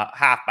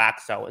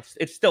 halfbacks, so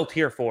it's still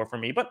tier 4 for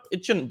me, but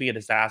it shouldn't be a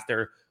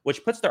disaster,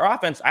 which puts their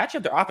offense, I actually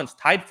have their offense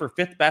tied for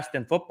 5th best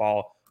in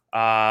football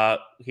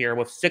here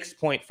with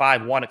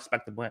 6.51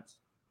 expected wins.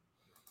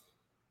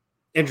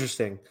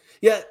 Interesting.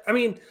 Yeah, I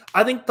mean,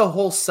 I think the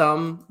whole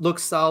sum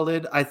looks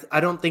solid. I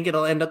don't think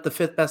it'll end up the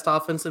 5th best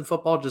offense in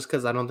football just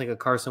because I don't think a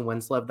Carson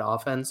Wentz-led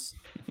offense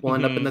will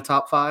end up in the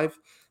top 5.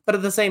 But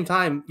at the same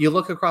time, you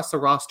look across the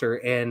roster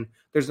and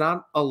there's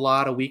not a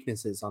lot of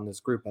weaknesses on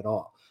this group at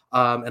all.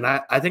 And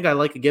I think I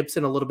like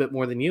Gibson a little bit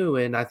more than you.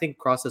 And I think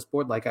across this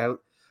board, like I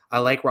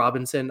like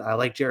Robinson. I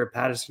like Jared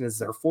Patterson as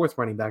their 4th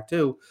running back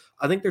too.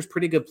 I think there's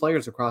pretty good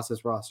players across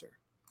this roster.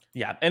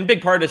 Yeah. And a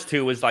big part of this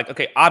too is like,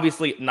 okay,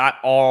 obviously not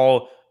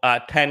all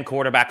 10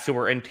 quarterbacks who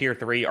are in tier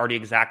 3 are the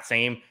exact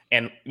same.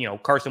 And,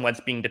 Carson Wentz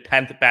being the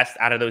 10th best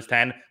out of those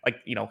 10, like,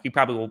 he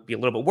probably will be a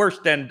little bit worse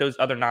than those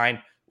other 9,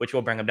 which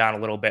will bring him down a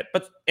little bit.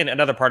 But in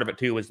another part of it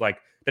too is like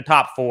the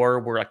top 4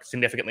 were like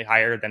significantly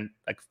higher than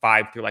like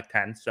 5 through like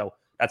 10. So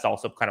that's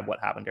also kind of what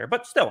happened there.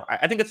 But still,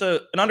 I think it's an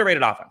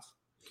underrated offense.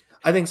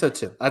 I think so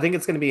too. I think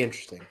it's going to be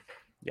interesting.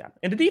 Yeah.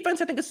 And the defense,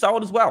 I think, is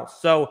solid as well.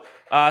 So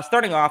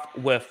starting off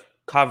with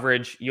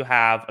coverage, you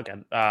have,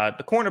 again,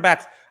 the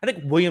cornerbacks. I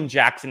think William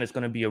Jackson is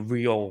going to be a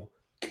real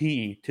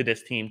key to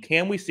this team.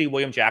 Can we see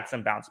William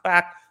Jackson bounce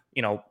back?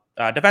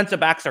 Defensive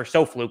backs are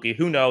so fluky.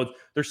 Who knows?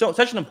 They're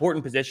such an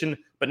important position,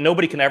 but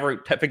nobody can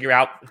ever figure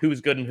out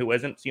who's good and who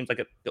isn't. Seems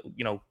like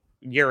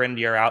year in,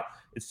 year out,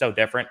 it's so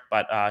different.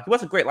 But he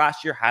wasn't great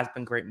last year, has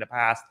been great in the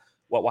past.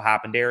 What will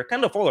happen there?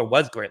 Kendall Fuller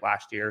was great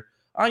last year.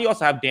 You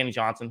also have Danny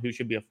Johnson, who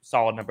should be a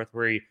solid number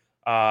 3,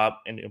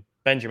 and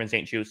Benjamin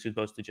St-Juste, who's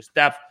mostly just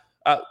depth.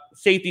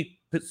 Safeties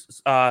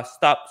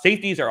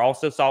are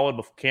also solid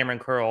with Cameron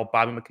Curl,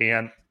 Bobby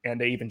McCann, and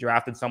they even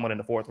drafted someone in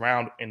the 4th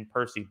round in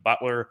Percy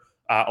Butler,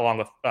 along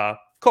with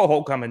Cole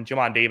Holcomb and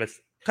Jamon Davis.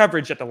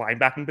 Coverage at the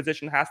linebacking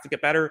position has to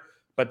get better,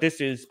 but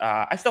this is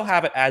I still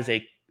have it as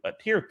a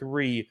tier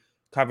 3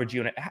 coverage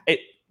unit.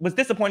 It was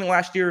disappointing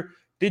last year,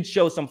 did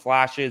show some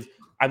flashes.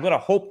 I'm going to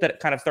hope that it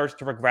kind of starts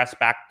to regress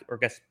back, or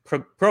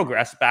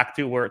progress back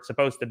to where it's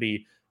supposed to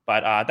be.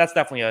 But that's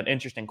definitely an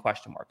interesting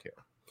question mark here.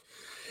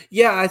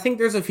 Yeah, I think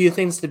there's a few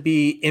things to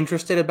be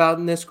interested about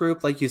in this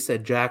group. Like you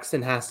said,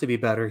 Jackson has to be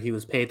better. He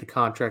was paid the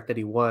contract that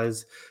he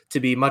was to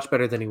be much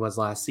better than he was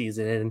last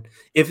season. And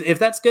if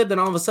that's good, then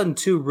all of a sudden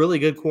 2 really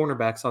good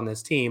cornerbacks on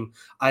this team.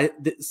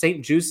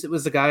 St-Juste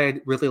was the guy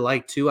I really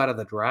liked too out of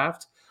the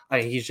draft.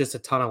 He's just a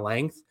ton of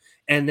length.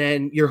 And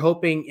then you're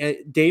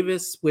hoping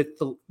Davis with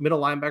the middle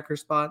linebacker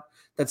spot.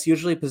 That's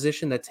usually a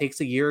position that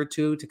takes a year or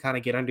 2 to kind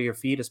of get under your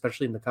feet,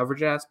 especially in the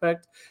coverage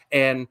aspect.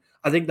 And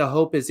I think the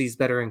hope is he's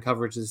better in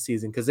coverage this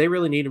season because they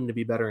really need him to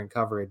be better in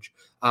coverage.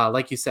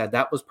 Like you said,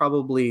 that was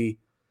probably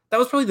that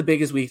was probably the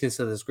biggest weakness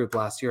of this group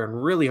last year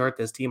and really hurt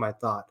this team, I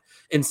thought,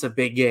 in some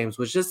big games,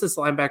 was just this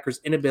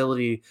linebacker's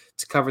inability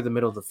to cover the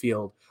middle of the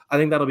field. I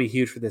think that'll be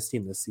huge for this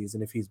team this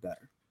season if he's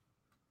better.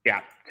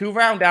 Yeah, to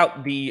round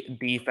out the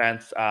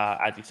defense,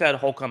 as you said,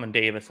 Holcomb and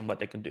Davis and what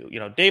they can do.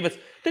 Davis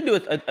did do,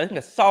 I think,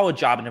 a solid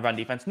job in the run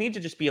defense. Needs to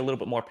just be a little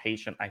bit more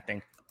patient, I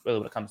think, really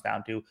what it comes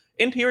down to.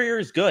 Interior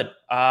is good.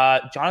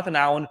 Jonathan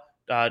Allen,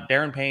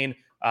 Darren Payne.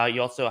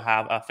 You also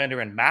have Fender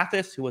and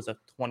Mathis, who was a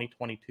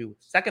 2022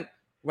 second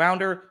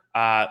rounder.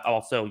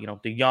 Also,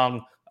 the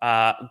young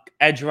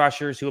edge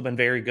rushers who have been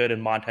very good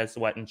in Montez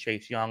Sweat and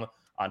Chase Young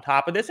on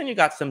top of this. And you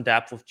got some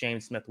depth with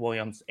James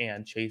Smith-Williams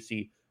and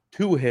Chasey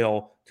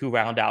Toohill to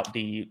round out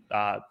the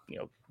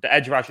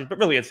edge rushers, but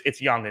really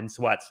it's Young and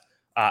Sweat's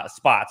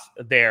spots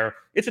there.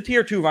 It's a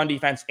tier 2 run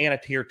defense and a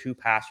tier 2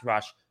 pass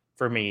rush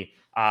for me.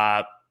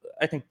 I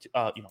think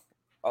a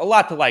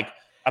lot to like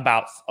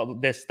about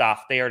this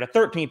stuff. They are the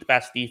 13th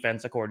best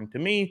defense according to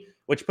me,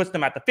 which puts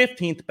them at the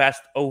 15th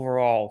best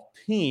overall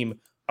team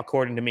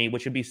according to me,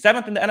 which would be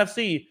 7th in the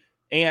NFC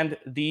and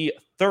the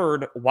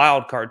 3rd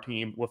wildcard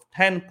team with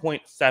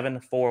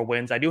 10.74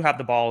 wins. I do have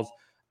the Balls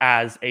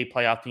as a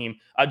playoff team.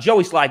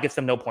 Joey Slye gets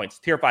them no points,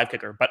 tier 5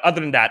 kicker. But other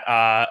than that,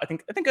 I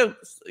think a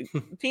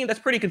team that's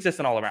pretty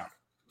consistent all around.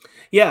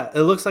 Yeah,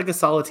 it looks like a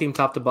solid team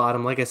top to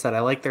bottom. Like I said,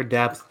 I like their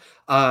depth.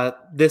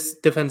 This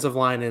defensive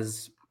line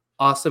is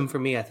awesome for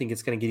me. I think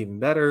it's going to get even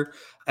better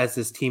as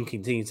this team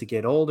continues to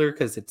get older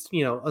because it's,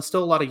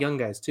 still a lot of young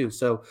guys too.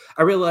 So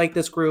I really like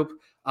this group.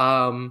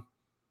 I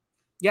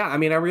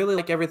really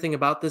like everything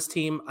about this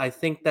team. I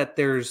think that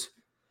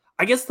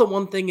I guess the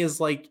one thing is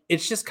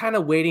it's just kind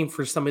of waiting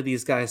for some of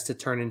these guys to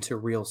turn into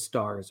real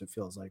stars. It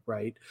feels like,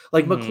 right?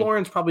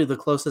 McLaurin's probably the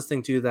closest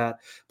thing to that.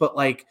 But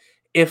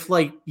if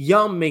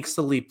Young makes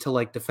the leap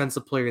to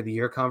defensive player of the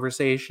year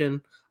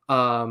conversation,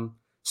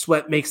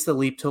 Sweat makes the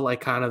leap to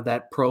kind of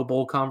that Pro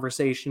Bowl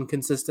conversation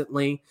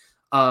consistently,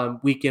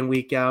 week in,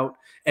 week out.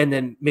 And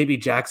then maybe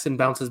Jackson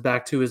bounces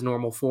back to his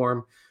normal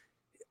form.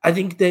 I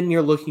think then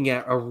you're looking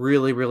at a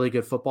really, really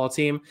good football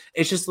team.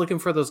 It's just looking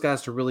for those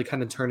guys to really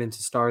kind of turn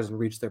into stars and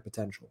reach their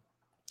potential.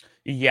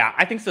 Yeah,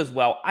 I think so as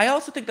well. I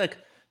also think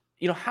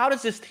how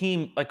does this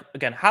team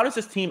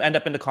end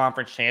up in the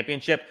conference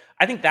championship?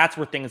 I think that's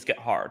where things get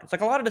hard. It's a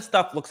lot of this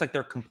stuff looks like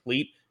they're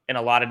complete in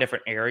a lot of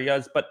different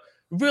areas, but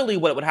really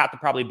what it would have to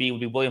probably be would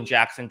be William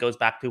Jackson goes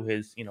back to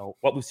his,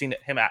 what we've seen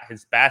him at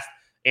his best.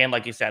 And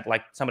like you said,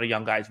 some of the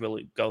young guys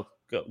really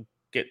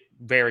get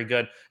very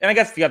good. And I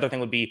guess the other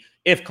thing would be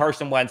if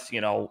Carson Wentz,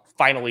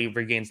 finally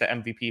regains the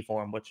MVP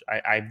form, which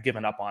I've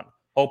given up on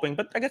hoping,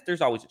 but I guess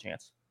there's always a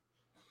chance.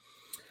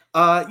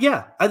 I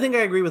think I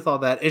agree with all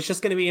that. It's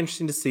just going to be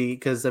interesting to see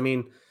because,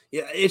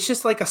 it's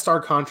just a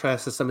stark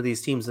contrast to some of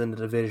these teams in the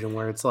division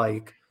where it's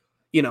I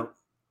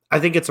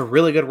think it's a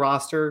really good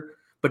roster,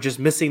 but just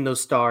missing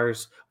those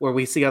stars where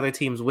we see other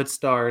teams with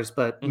stars,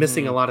 but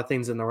missing a lot of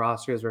things in the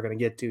roster as we're going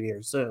to get to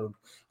here soon.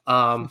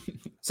 Who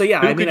could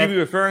you be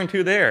referring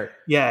to there?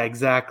 Yeah,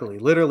 exactly.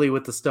 Literally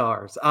with the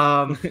stars.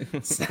 I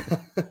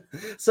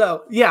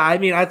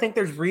think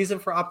there's reason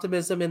for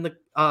optimism in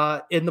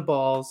the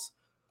Balls.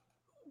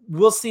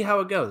 We'll see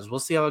how it goes.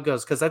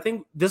 Because I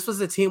think this was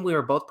a team we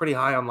were both pretty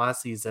high on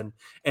last season,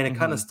 and it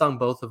kind of stung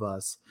both of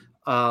us.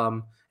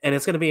 And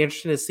it's going to be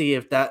interesting to see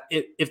if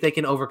they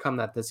can overcome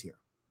that this year.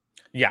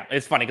 Yeah,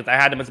 it's funny because I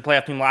had them as a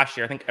playoff team last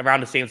year. I think around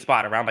the same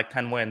spot, around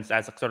 10 wins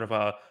as sort of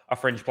a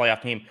fringe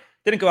playoff team.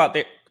 Didn't go out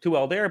there too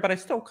well there, but I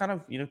still kind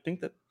of think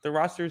that the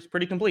roster is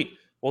pretty complete.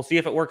 We'll see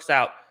if it works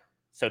out.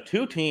 So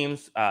 2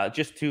 teams,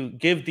 just to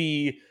give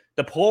the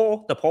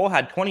poll. The poll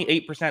had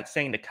 28%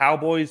 saying the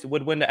Cowboys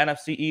would win the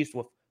NFC East,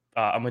 with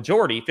a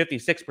majority,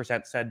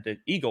 56%, said the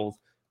Eagles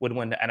would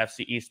win the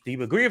NFC East. Do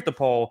you agree with the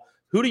poll?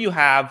 Who do you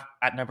have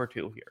at number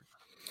 2 here?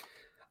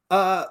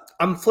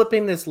 I'm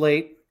flipping this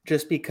late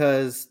just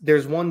because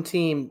there's one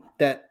team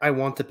that I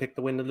want to pick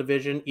to win the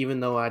division, even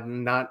though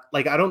I'm not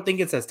I don't think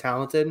it's as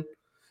talented,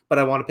 but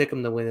I want to pick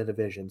them to win the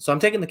division. So I'm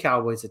taking the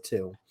Cowboys at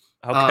 2.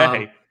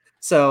 Okay.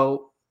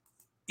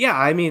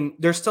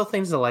 There's still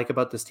things to like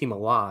about this team a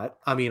lot.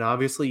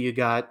 Obviously you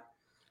got,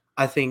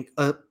 I think,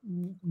 a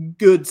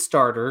good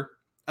starter,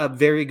 a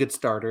very good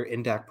starter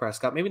in Dak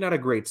Prescott. Maybe not a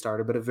great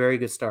starter, but a very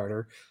good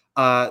starter.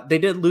 They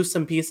did lose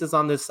some pieces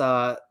on this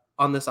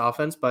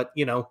offense, but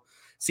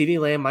CeeDee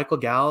Lamb, Michael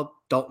Gallup,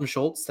 Dalton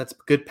Schultz, that's a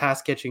good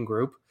pass catching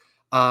group.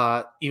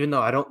 Even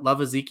though I don't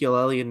love Ezekiel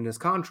Elliott in his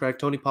contract,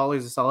 Tony Pollard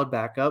is a solid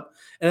backup.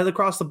 And then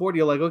across the board,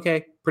 you're like,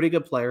 okay, pretty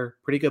good player.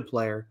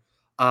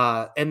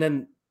 And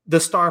then the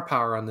star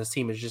power on this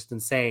team is just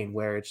insane,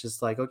 where it's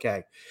just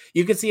okay,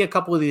 you can see a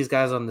couple of these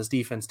guys on this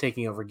defense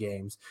taking over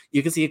games.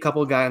 You can see a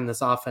couple of guys on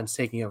this offense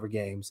taking over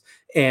games.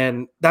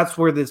 And that's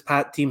where this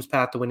team's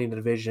path to winning the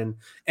division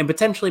and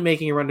potentially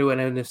making a run to an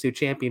NFC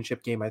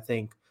championship game, I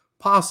think,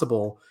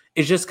 possible,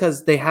 is just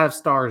because they have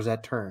stars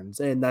at turns.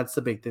 And that's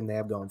the big thing they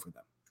have going for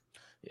them.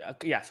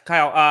 Yes,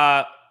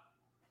 Kyle.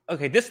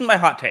 Okay, this is my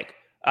hot take.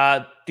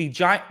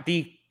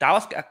 The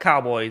Dallas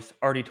Cowboys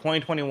are the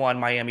 2021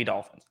 Miami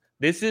Dolphins.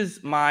 This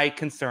is my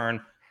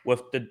concern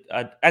with the.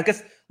 I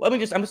guess I'm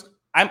just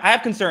I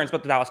have concerns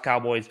about the Dallas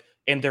Cowboys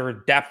and their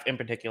depth in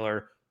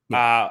particular.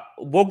 Yeah.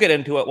 We'll get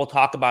into it. We'll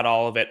talk about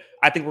all of it.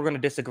 I think we're going to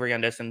disagree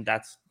on this, and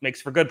that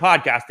makes for good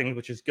podcasting,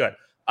 which is good.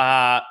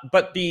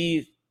 But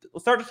we'll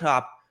start at the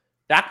top.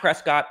 Dak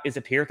Prescott is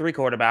a tier 3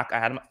 quarterback. I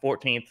had him at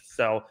 14th.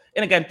 So,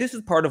 and again, this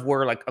is part of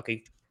where, like,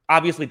 okay,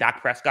 obviously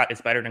Dak Prescott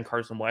is better than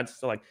Carson Wentz.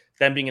 So, like,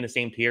 them being in the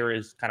same tier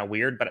is kind of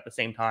weird. But at the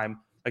same time,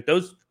 like,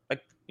 those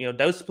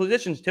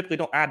positions typically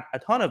don't add a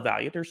ton of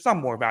value. There's some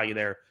more value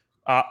there.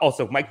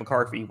 Also, Mike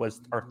McCarthy was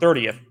my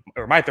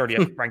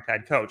 30th ranked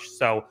head coach.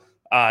 So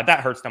that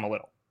hurts them a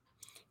little.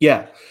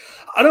 Yeah.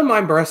 I don't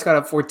mind Prescott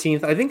at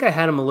 14th. I think I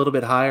had him a little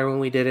bit higher when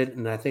we did it,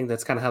 and I think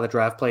that's kind of how the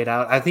draft played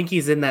out. I think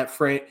he's in that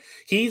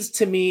he's,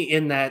 to me,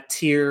 in that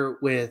tier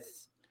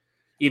with,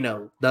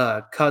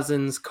 the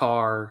Cousins,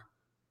 Carr,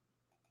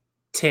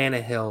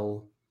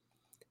 Tannehill,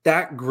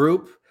 that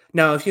group.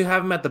 Now, if you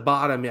have him at the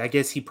bottom, I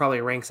guess he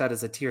probably ranks out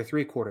as a tier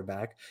 3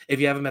 quarterback.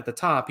 If you have him at the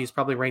top, he's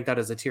probably ranked out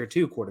as a tier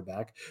 2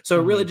 quarterback. So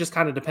it really just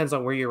kind of depends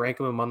on where you rank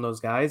him among those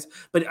guys.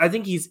 But I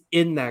think he's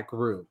in that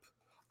group.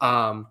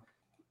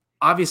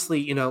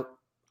 Obviously,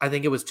 I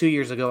think it was 2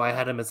 years ago I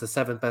had him as the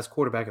 7th best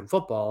quarterback in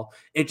football.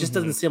 It just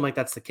doesn't seem like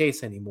that's the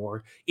case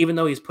anymore. Even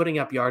though he's putting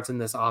up yards in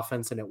this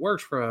offense and it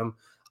works for him,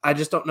 I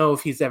just don't know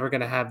if he's ever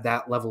going to have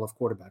that level of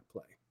quarterback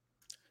play.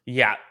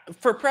 Yeah,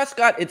 for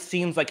Prescott, it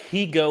seems like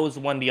he goes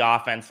when the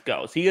offense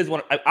goes. He is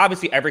one.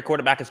 Obviously, every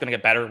quarterback is going to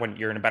get better when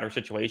you're in a better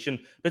situation.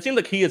 But it seems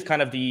like he is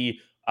kind of the,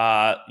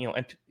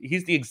 and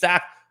he's the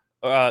exact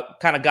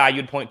kind of guy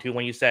you'd point to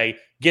when you say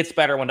gets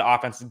better when the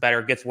offense is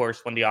better, gets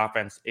worse when the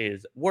offense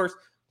is worse.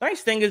 The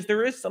nice thing is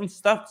there is some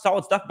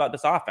solid stuff about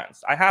this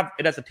offense. I have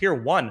it as a tier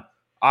 1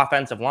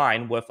 offensive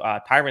line with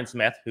Tyron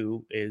Smith,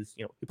 who is,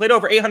 he played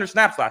over 800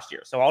 snaps last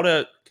year. So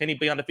can he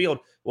be on the field?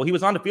 Well, he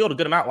was on the field a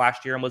good amount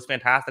last year and was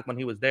fantastic when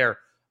he was there.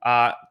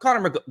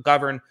 Connor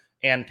McGovern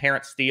and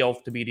Terrence Steele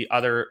to be the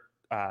other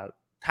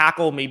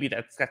tackle. Maybe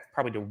that's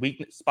probably the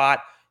weakness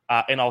spot.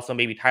 And also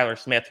maybe Tyler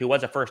Smith, who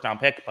was a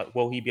first-round pick, but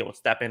will he be able to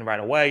step in right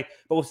away?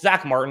 But with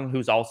Zach Martin,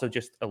 who's also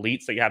just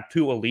elite, so you have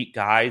 2 elite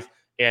guys,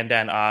 and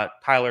then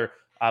Tyler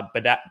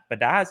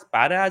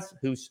Badaz,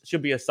 who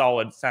should be a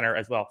solid center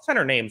as well.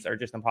 Center names are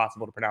just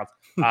impossible to pronounce.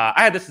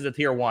 I had this as a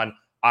tier 1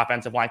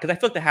 offensive line because I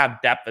feel like they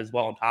have depth as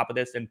well on top of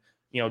this, and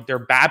their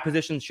bad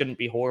positions shouldn't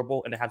be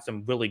horrible, and they have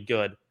some really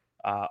good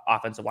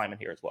offensive linemen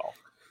here as well.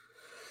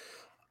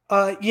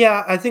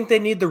 Yeah, I think they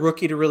need the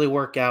rookie to really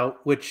work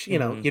out, which,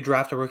 you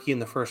draft a rookie in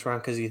the first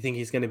round because you think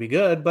he's going to be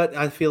good. But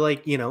I feel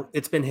like,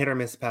 it's been hit or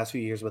miss the past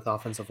few years with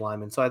offensive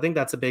linemen. So I think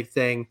that's a big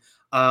thing.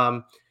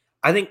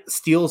 I think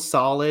Steele's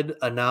solid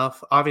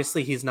enough.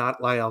 Obviously, he's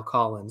not La'el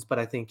Collins, but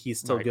I think he's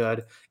still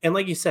good. And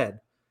like you said,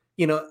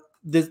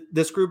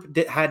 this group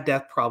had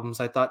depth problems,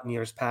 I thought, in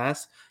years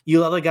past. You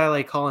let a guy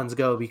like Collins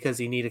go because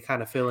you need to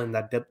kind of fill in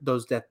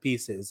those depth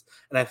pieces.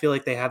 And I feel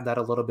like they have that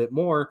a little bit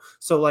more.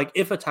 So, like,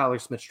 if a Tyler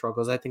Smith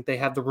struggles, I think they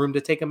have the room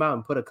to take him out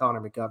and put a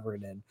Connor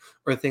McGovern in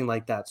or a thing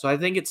like that. So I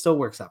think it still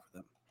works out for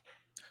them.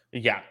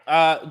 Yeah,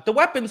 the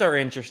weapons are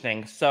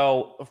interesting.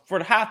 So for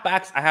the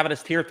halfbacks, I have it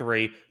as tier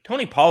 3.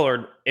 Tony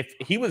Pollard, if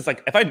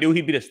I knew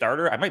he'd be the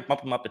starter, I might bump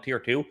him up to tier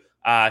 2.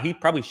 He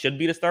probably should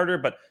be the starter,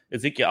 but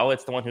Ezekiel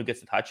Elliott's the one who gets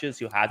the touches,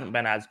 who hasn't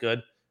been as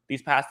good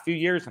these past few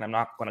years, and I'm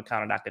not going to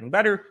count on that getting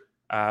better.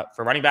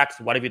 For running backs,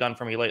 what have you done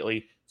for me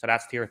lately? So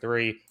that's tier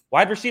 3.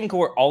 Wide receiving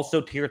core,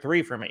 also tier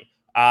 3 for me.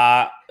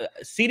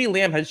 CeeDee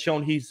Lamb has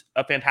shown he's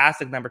a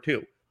fantastic number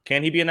 2.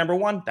 Can he be a number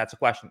 1? That's a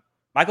question.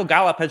 Michael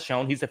Gallup has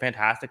shown he's a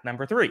fantastic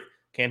number 3.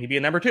 Can he be a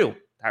number 2?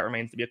 That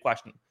remains to be a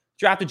question.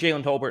 Drafted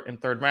Jalen Tolbert in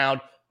 3rd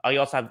round. You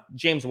also have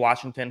James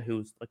Washington,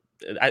 who's,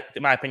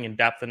 in my opinion,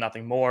 depth and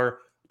nothing more.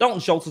 Dalton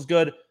Schultz is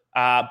good,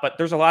 but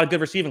there's a lot of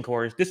good receiving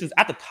cores. This is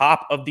at the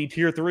top of the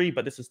tier 3,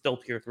 but this is still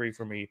tier 3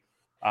 for me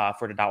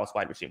for the Dallas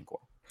wide receiving core.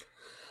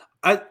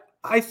 I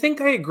think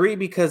I agree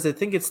because I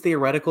think it's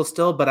theoretical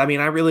still, but I mean,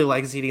 I really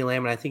like CeeDee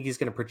Lamb, and I think he's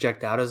going to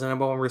project out as a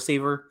number 1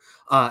 receiver.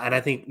 And I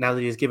think now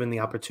that he's given the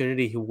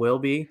opportunity, he will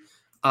be.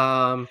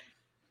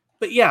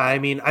 But yeah, I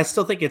mean, I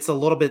still think it's a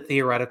little bit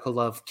theoretical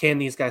of can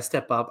these guys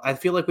step up? I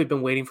feel like we've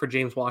been waiting for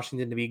James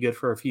Washington to be good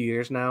for a few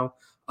years now.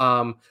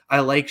 I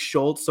like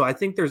Schultz, so I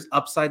think there's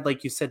upside,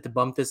 like you said, to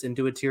bump this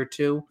into a tier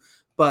 2,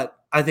 but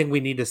I think we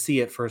need to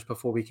see it first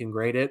before we can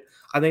grade it.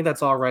 I think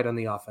that's all right on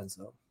the offense,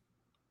 though.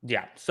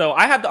 Yeah, so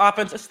I have the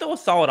offense. It's still a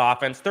solid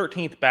offense,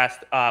 13th best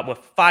with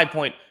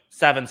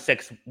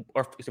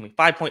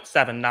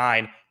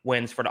 5.79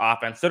 wins for the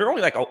offense. So they're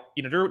only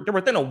they're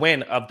within a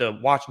win of the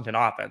Washington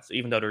offense,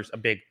 even though there's a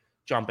big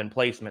jump in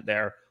placement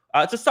there.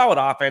 It's a solid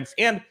offense,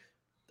 and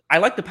I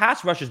like the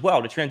pass rush as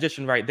well. To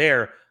transition right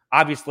there,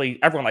 obviously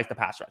everyone likes the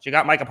pass rush. You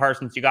got Micah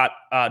Parsons, you got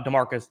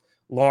DeMarcus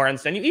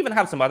Lawrence, and you even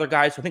have some other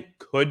guys who I think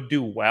could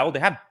do well. They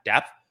have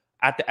depth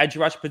at the edge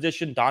rush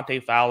position. Dante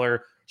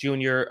Fowler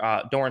Jr.,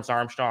 Dorrance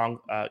Armstrong.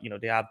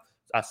 They have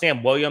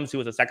Sam Williams, who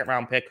was a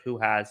 2nd-round pick, who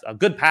has a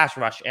good pass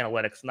rush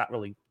analytics, not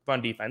really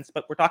run defense,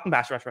 but we're talking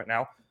pass rush right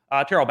now.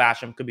 Terrell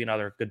Basham could be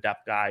another good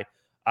depth guy.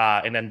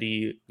 And then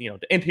the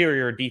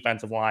interior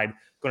defensive line,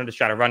 going to just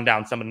try to run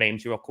down some of the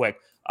names real quick,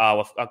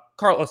 with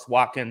Carlos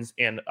Watkins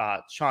and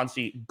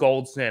Chauncey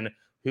Goldson,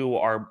 who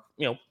are,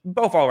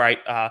 both all right.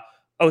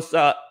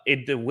 Osa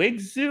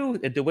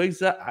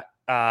Idewigza,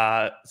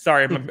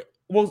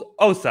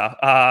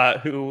 Osa,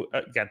 who,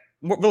 again,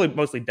 really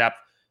mostly depth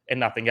and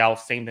nothing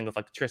else. Same thing with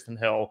like Tristan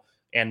Hill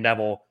and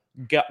Neville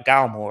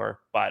Gallimore,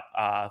 but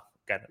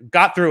again,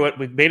 got through it.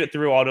 We've made it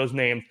through all those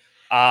names.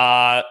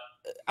 I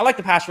like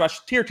the pass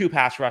rush, tier 2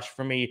 pass rush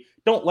for me.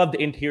 Don't love the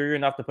interior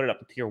enough to put it up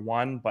to tier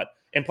 1,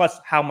 and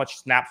plus how much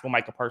snaps will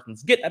Micah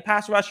Parsons get at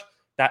pass rush?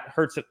 That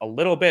hurts it a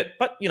little bit,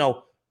 but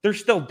there's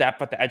still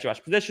depth at the edge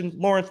rush position.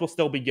 Lawrence will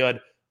still be good.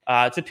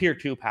 It's a tier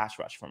 2 pass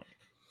rush for me.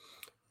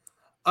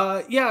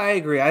 Yeah, I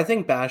agree. I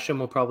think Basham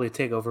will probably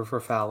take over for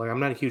Fowler. I'm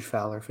not a huge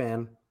Fowler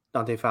fan,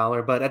 Dante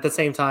Fowler, but at the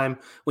same time,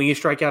 when you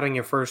strike out on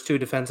your first 2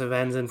 defensive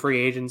ends in free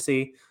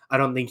agency, I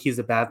don't think he's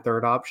a bad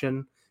third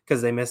option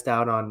because they missed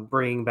out on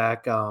bringing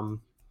back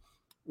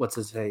what's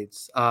his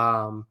face,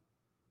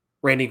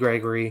 Randy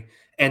Gregory,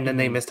 and then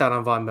they missed out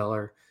on Von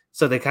Miller,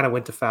 so they kind of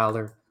went to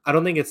Fowler. I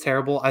don't think it's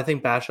terrible. I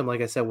think Basham,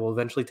 like I said, will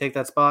eventually take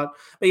that spot.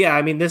 But yeah,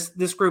 I mean,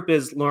 this group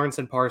is Lawrence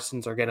and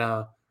Parsons are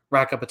gonna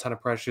rack up a ton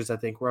of pressures. I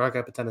think rack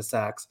up a ton of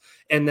sacks,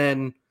 and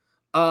then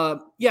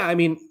yeah, I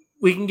mean,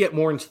 we can get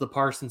more into the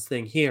Parsons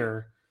thing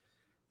here.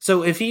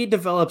 So if he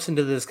develops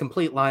into this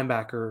complete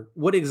linebacker,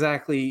 what is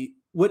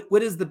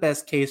the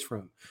best case for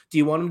him? Do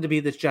you want him to be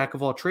this jack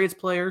of all trades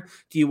player?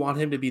 Do you want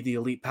him to be the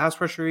elite pass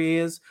rusher he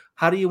is?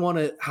 How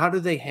do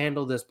they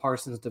handle this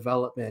Parsons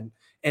development,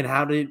 and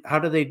how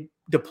do they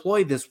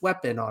deploy this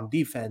weapon on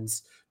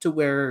defense to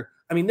where,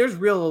 I mean, there's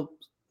real,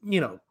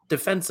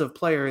 defensive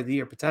player of the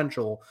year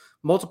potential,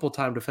 multiple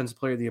time defensive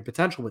player of the year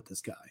potential with this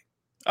guy.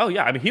 Oh,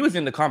 yeah. I mean, he was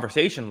in the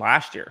conversation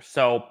last year.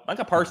 So,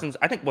 Micah Parsons,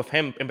 I think with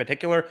him in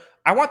particular,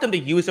 I want them to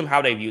use him how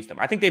they've used him.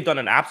 I think they've done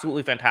an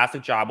absolutely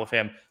fantastic job with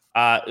him.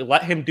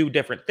 Let him do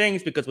different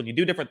things, because when you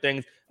do different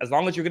things, as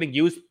long as you're getting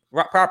used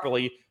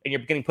properly and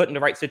you're getting put in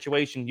the right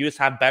situation, you just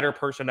have better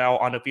personnel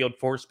on the field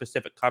for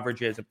specific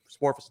coverages and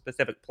for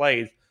specific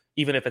plays,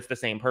 even if it's the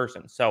same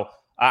person. So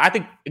I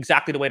think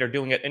exactly the way they're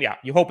doing it. And yeah,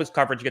 you hope his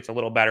coverage gets a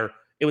little better.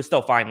 It was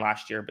still fine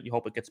last year, but you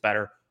hope it gets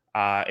better.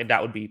 And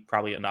that would be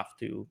probably enough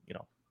to,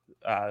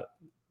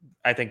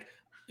 I think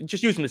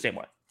just use him the same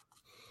way.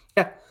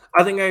 Yeah,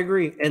 I think I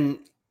agree. And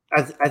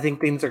I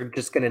think things are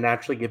just going to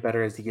naturally get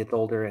better as he gets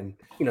older and,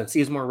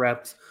 sees more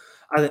reps.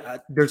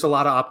 There's a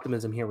lot of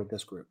optimism here with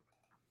this group.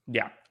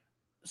 Yeah.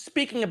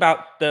 Speaking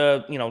about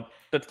the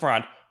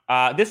front,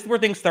 this is where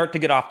things start to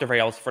get off the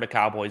rails for the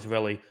Cowboys,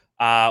 really.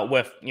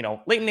 With,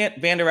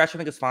 Leighton Vander Esch, I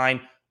think is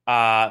fine.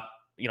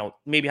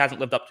 Maybe hasn't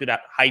lived up to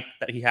that hype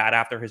that he had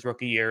after his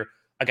rookie year.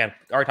 Again,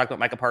 already talked about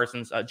Micah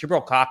Parsons.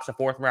 Jabril Cox, a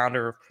 4th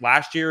rounder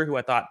last year, who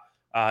I thought,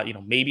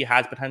 maybe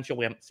has potential.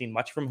 We haven't seen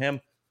much from him.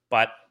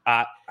 But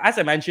as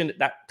I mentioned,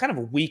 that kind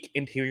of weak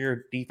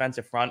interior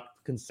defensive front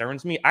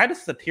concerns me.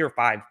 This is a tier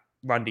 5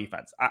 run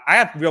defense. I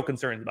have real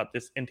concerns about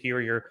this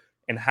interior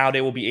and how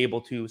they will be able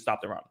to stop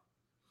the run.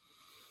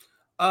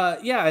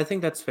 Yeah, I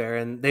think that's fair.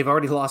 And they've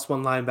already lost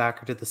one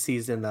linebacker to the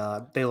season.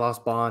 They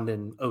lost Bond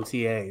and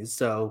OTAs.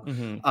 So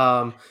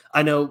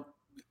I know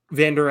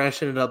Vander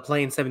Esch ended up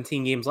playing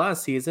 17 games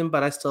last season,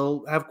 but I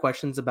still have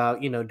questions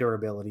about,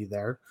 durability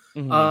there.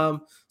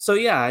 So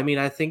yeah, I mean,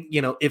 I think,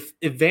 if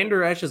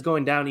Vander Esch is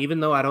going down, even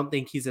though I don't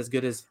think he's as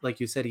good as, like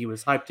you said, he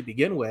was hyped to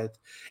begin with,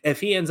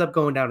 if he ends up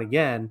going down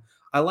again,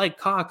 I like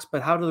Cox,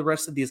 but how do the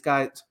rest of these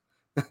guys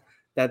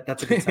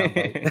that's a good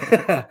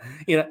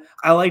soundbite.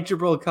 I like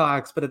Jabril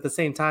Cox, but at the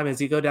same time,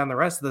 as you go down the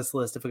rest of this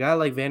list, if a guy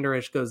like Vander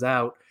Esch goes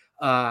out,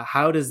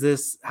 how does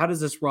this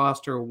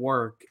roster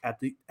work at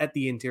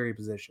the interior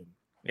position?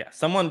 Yeah,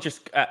 someone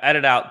just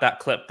edit out that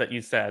clip that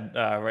you said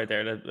right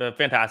there.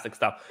 Fantastic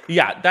stuff.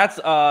 Yeah, that's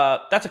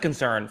a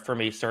concern for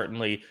me,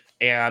 certainly.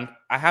 And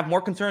I have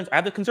more concerns. I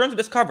have the concerns with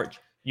this coverage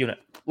unit.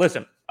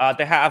 Listen,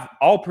 they have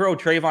all-pro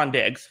Trayvon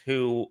Diggs,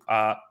 who,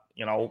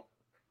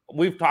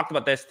 we've talked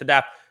about this to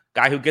death.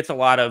 Guy who gets a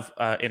lot of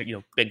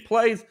big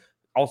plays,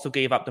 also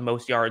gave up the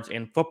most yards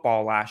in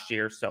football last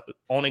year. So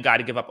only guy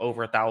to give up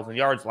over 1,000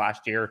 yards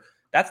last year.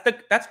 That's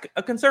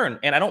a concern.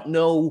 And I don't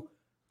know.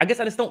 I guess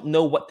I just don't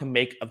know what to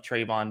make of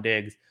Trayvon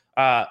Diggs.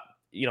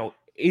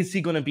 Is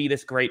he going to be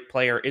this great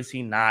player? Is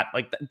he not?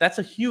 Like, that's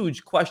a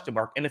huge question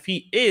mark. And if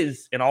he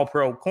is an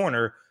all-pro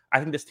corner, I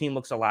think this team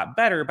looks a lot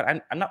better, but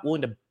I'm not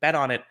willing to bet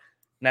on it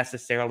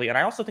necessarily. And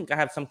I also think I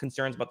have some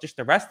concerns about just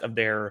the rest of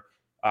their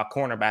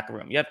cornerback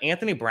room. You have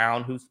Anthony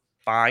Brown, who's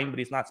fine, but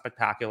he's not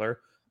spectacular.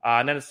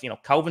 And then it's,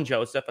 Kelvin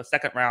Joseph, a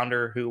 2nd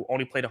rounder who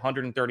only played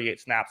 138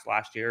 snaps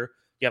last year.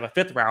 You have a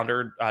 5th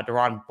rounder,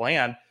 Deron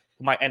Bland,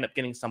 who might end up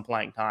getting some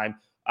playing time.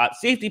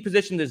 Safety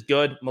position is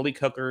good. Malik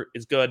Hooker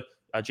is good.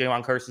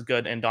 Jayron Kearse is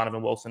good. And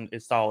Donovan Wilson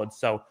is solid.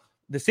 So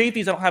the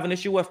safeties I don't have an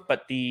issue with,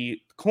 but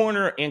the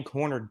corner and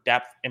corner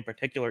depth in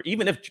particular,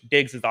 even if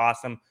Diggs is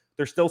awesome,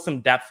 there's still some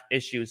depth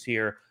issues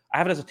here. I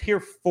have it as a tier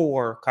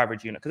 4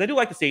 coverage unit because I do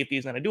like the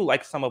safeties and I do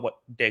like some of what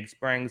Diggs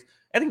brings.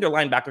 I think their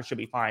linebackers should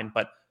be fine,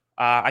 but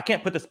I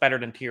can't put this better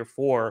than tier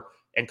 4.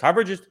 And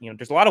coverage is,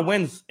 there's a lot of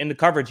wins in the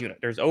coverage unit.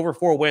 There's over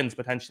 4 wins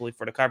potentially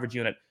for the coverage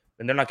unit,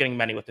 and they're not getting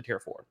many with the tier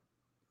 4.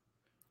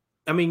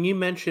 I mean, you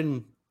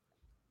mentioned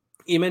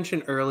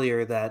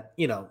earlier that,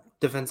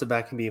 defensive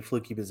back can be a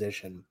fluky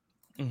position.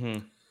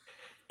 Mm-hmm.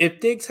 If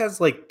Diggs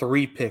has like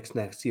 3 picks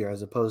next year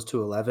as opposed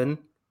to 11,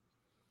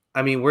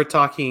 I mean, we're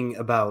talking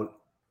about,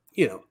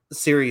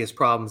 serious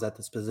problems at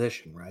this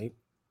position, right?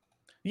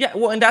 Yeah,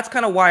 well, and that's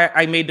kind of why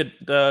I made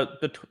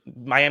the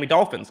Miami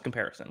Dolphins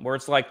comparison, where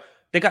it's like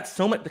the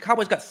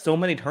Cowboys got so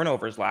many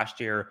turnovers last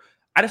year.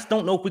 I just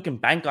don't know if we can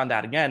bank on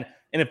that again.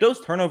 And if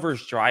those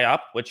turnovers dry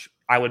up, which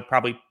I would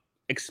probably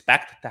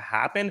expect to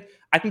happen,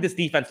 I think this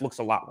defense looks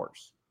a lot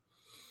worse.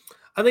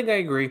 I think I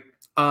agree.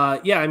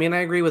 Yeah, I mean, I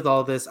agree with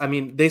all this. I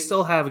mean, they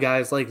still have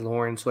guys like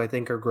Lawrence, who I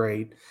think are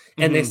great.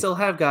 And they still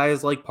have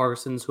guys like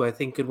Parsons, who I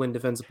think could win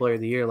Defensive Player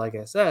of the Year, like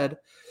I said.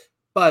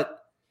 But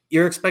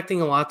you're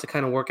expecting a lot to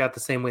kind of work out the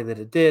same way that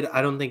it did.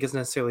 I don't think it's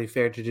necessarily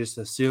fair to just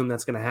assume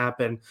that's going to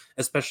happen,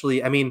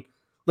 especially, I mean,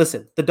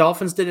 listen, the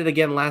Dolphins did it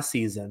again last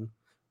season,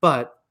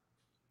 but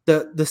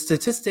the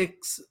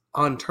statistics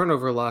on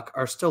turnover luck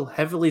are still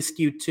heavily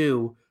skewed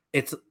to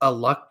it's a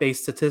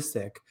luck-based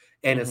statistic,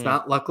 and it's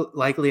not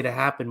likely to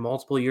happen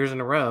multiple years in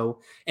a row.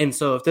 And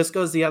so if this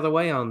goes the other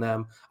way on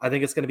them, I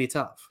think it's going to be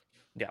tough.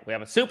 Yeah, we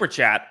have a super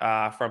chat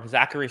from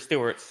Zachary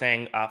Stewart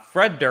saying,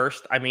 Fred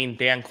Durst,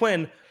 Dan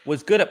Quinn,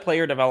 was good at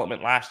player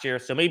development last year,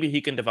 so maybe he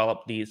can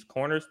develop these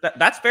corners.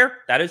 That's fair.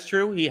 That is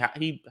true. He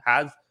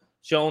has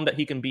shown that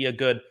he can be a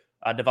good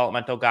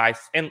developmental guy.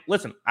 And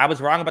listen, I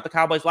was wrong about the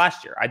Cowboys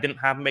last year. I didn't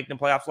have them make the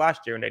playoffs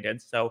last year, and they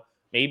did. So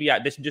maybe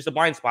this is just a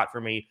blind spot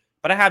for me.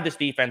 But I have this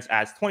defense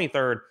as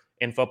 23rd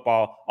in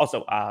football.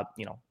 Also,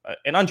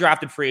 an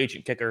undrafted free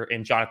agent kicker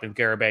in Jonathan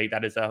Garibay.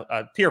 That is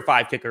a tier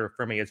 5 kicker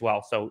for me as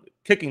well. So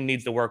kicking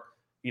needs to work,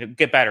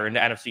 get better in the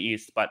NFC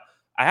East. But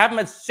I have him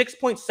at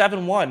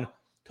 6.71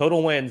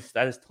 total wins.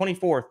 That is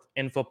 24th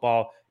in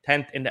football,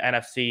 10th in the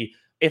NFC.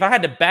 If I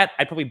had to bet,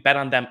 I'd probably bet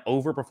on them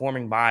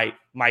overperforming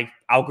my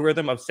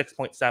algorithm of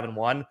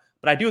 6.71.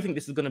 But I do think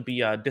this is going to be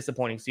a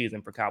disappointing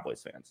season for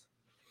Cowboys fans.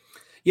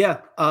 Yeah,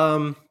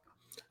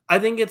 I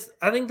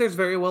think there's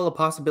very well a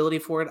possibility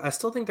for it. I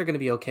still think they're going to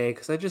be okay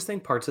because I just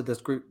think parts of this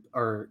group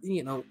are,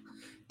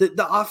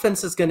 the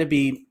offense is going to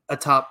be a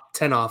top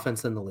 10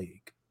 offense in the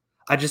league.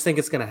 I just think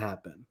it's going to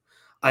happen.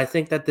 I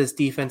think that this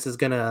defense is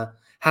going to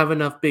have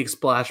enough big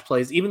splash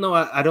plays, even though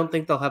I don't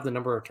think they'll have the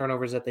number of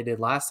turnovers that they did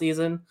last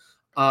season.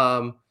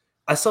 I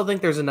still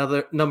think there's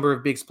another number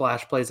of big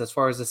splash plays as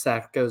far as the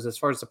sack goes, as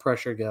far as the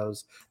pressure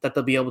goes, that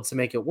they'll be able to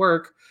make it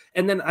work.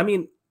 And then, I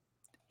mean,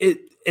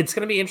 it's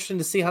going to be interesting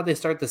to see how they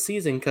start the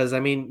season because,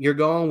 I mean, you're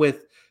going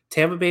with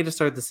Tampa Bay to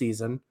start the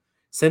season,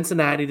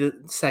 Cincinnati the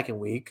second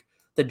week.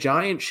 The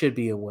Giants should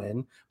be a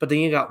win, but then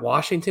you got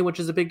Washington,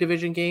 which is a big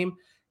division game,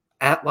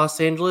 at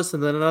Los Angeles,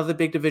 and then another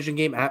big division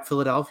game at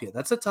Philadelphia.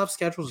 That's a tough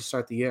schedule to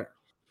start the year.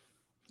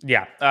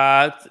 Yeah,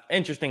 it's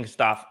interesting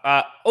stuff.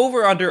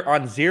 Over under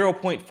on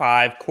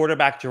 0.5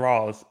 quarterback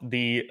draws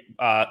the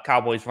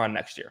Cowboys run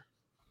next year.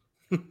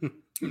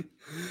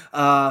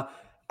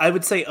 I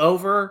would say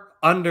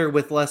under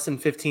with less than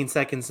 15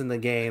 seconds in the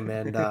game,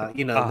 and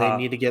they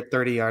need to get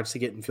 30 yards to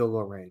get in field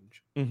goal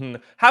range. Mm-hmm.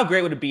 How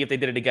great would it be if they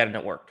did it again and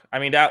it worked? I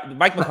mean, that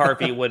Mike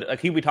McCarthy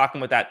he'd be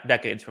talking about that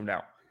decades from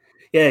now.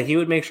 Yeah, he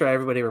would make sure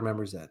everybody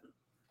remembers that.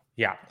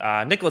 Yeah.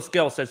 Nicholas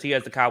Gill says he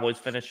has the Cowboys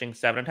finishing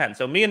 7-10.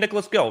 So me and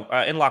Nicholas Gill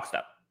in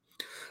lockstep.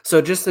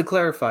 So just to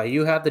clarify,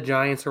 you have the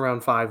Giants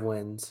around 5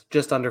 wins,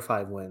 just under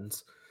 5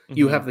 wins. Mm-hmm.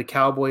 You have the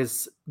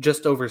Cowboys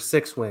just over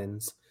 6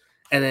 wins.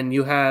 And then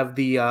you have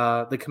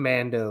the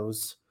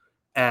Commandos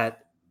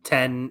at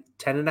 10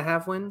 and a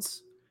half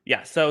wins.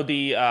 Yeah. So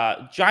the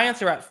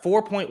Giants are at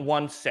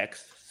 4.16.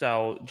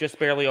 So just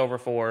barely over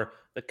 4.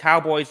 The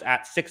Cowboys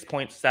at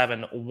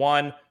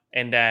 6.71.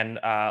 And then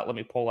let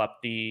me pull up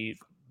the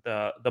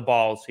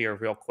balls here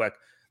real quick.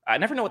 I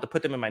never know what to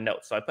put them in my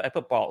notes, so I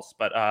put balls,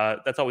 but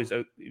that's always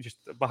just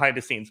behind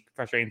the scenes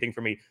frustrating thing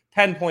for me.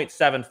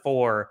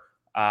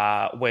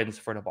 10.74 wins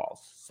for the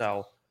balls.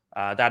 So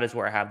that is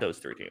where I have those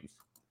 3 teams.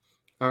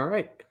 All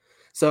right.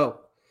 So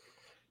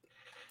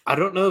I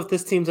don't know if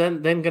this team's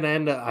then going to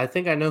end up. I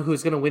think I know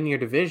who's going to win your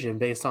division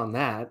based on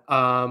that.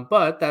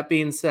 But that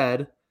being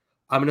said,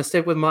 I'm going to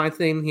stick with my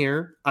thing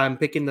here. I'm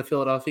picking the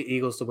Philadelphia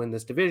Eagles to win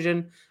this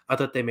division. I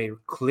thought they made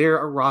clear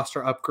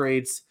roster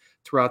upgrades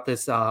throughout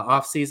this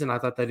offseason. I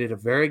thought they did a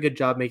very good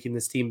job making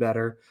this team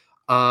better.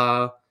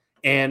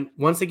 And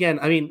once again,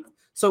 I mean,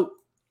 so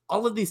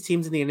all of these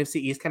teams in the NFC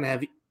East kind of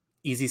have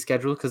easy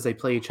schedule because they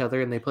play each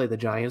other and they play the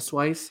Giants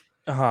twice.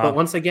 But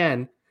once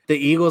again, the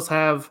Eagles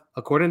have,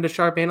 according to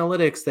Sharp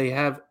Analytics, they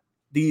have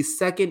the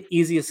second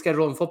easiest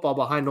schedule in football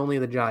behind only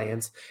the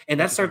Giants. And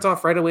that starts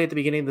off right away at the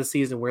beginning of the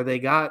season where they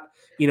got,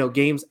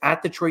 games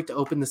at Detroit to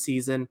open the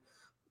season.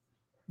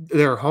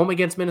 They're home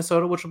against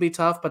Minnesota, which will be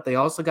tough, but they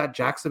also got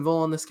Jacksonville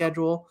on the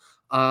schedule.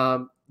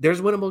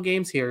 There's winnable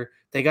games here.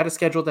 They got a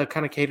schedule that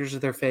kind of caters to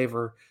their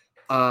favor.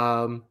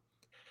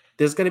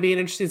 this is going to be an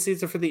interesting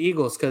season for the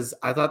Eagles because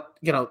I thought,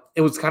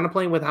 it was kind of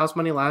playing with house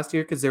money last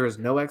year because there was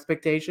no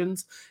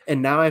expectations.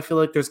 And now I feel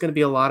like there's going to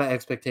be a lot of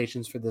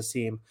expectations for this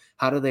team.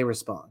 How do they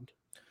respond?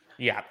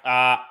 Yeah.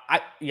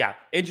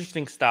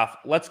 Interesting stuff.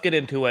 Let's get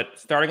into it.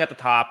 Starting at the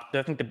top,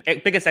 I think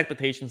the biggest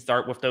expectations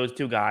start with those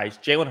two guys,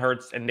 Jalen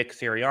Hurts and Nick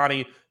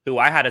Sirianni, who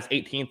I had as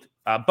 18th,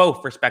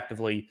 both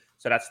respectively.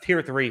 So that's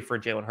tier 3 for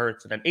Jalen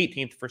Hurts and then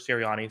 18th for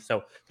Sirianni.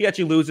 So he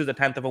actually loses a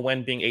 10th of a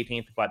win being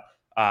 18th, but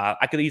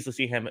I could easily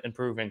see him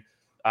improving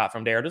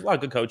from there. There's a lot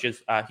of good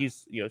coaches.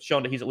 He's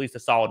shown that he's at least a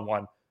solid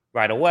one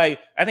right away.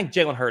 I think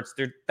Jalen Hurts,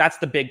 that's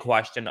the big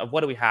question of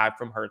what do we have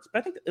from Hurts. But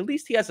I think at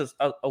least he has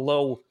a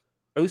low, or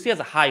at least he has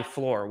a high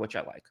floor, which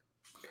I like.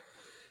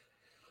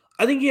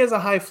 I think he has a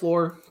high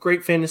floor.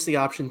 Great fantasy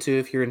option too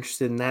if you're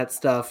interested in that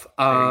stuff.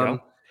 There you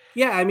go.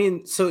 Yeah, I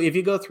mean, so if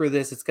you go through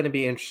this, it's going to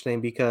be interesting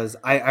because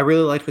I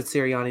really liked what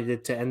Sirianni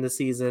did to end the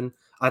season.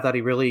 I thought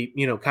he really,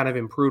 kind of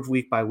improved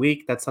week by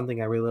week. That's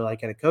something I really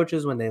like out of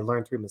coaches when they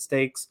learn through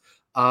mistakes.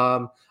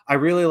 I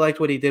really liked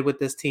what he did with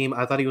this team.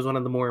 I thought he was one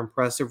of the more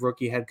impressive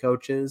rookie head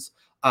coaches,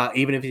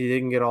 even if he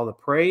didn't get all the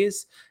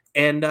praise.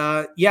 And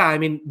I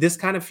mean, this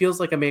kind of feels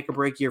like a make or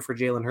break year for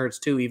Jalen Hurts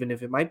too, even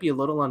if it might be a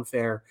little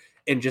unfair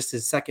in just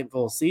his second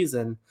full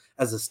season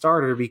as a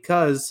starter,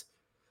 because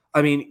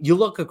I mean, you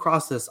look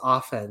across this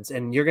offense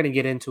and you're going to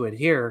get into it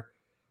here.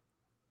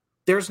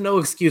 There's no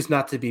excuse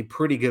not to be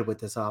pretty good with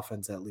this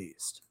offense, at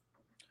least.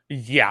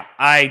 Yeah,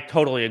 I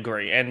totally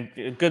agree. And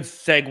a good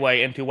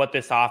segue into what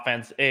this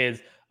offense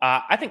is.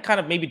 I think kind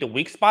of maybe the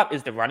weak spot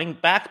is the running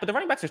backs, but the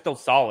running backs are still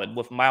solid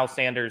with Miles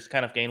Sanders,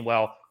 Kenneth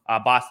Gainwell,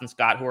 Boston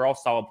Scott, who are all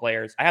solid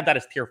players. I have that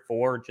as tier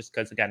 4 just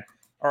because, again,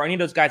 are any of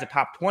those guys a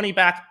top 20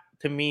 back?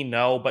 To me,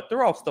 no, but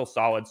they're all still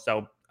solid.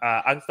 So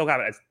I still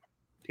have it as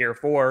tier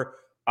 4.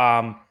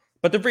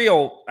 But the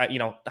real,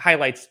 the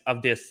highlights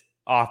of this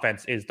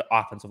offense is the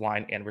offensive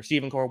line and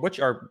receiving core, which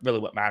are really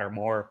what matter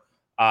more.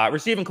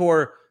 Receiving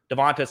core,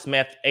 Devonta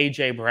Smith,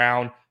 A.J.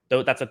 Brown,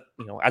 though that's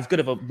as good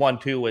of a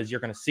 1-2 as you're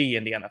going to see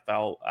in the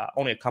NFL.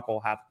 Only a couple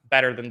have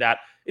better than that.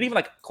 And even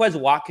like Quez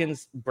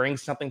Watkins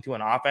brings something to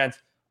an offense.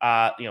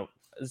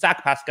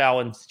 Zach Pascal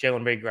and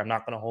Jalen Reagor, I'm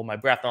not going to hold my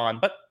breath on,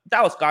 but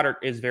Dallas Goedert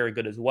is very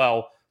good as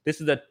well. This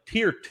is a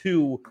tier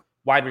 2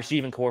 wide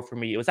receiving core for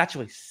me. It was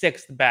actually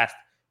 6th best.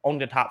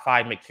 Only the top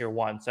 5 make tier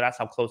 1. So that's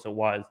how close it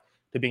was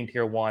to being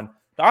tier 1.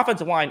 The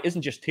offensive line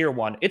isn't just tier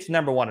 1. It's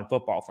number 1 in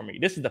football for me.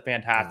 This is the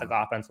fantastic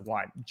offensive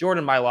line.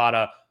 Jordan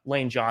Mailata,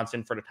 Lane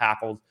Johnson for the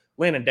tackles,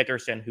 Landon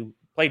Dickerson, who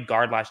played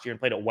guard last year and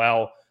played it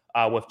well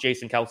with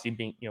Jason Kelce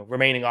being,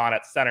 remaining on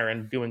at center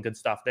and doing good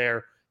stuff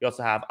there. You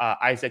also have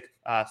Isaac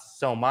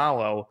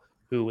Somalo,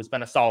 who has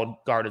been a solid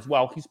guard as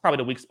well. He's probably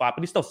the weak spot,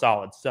 but he's still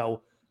solid.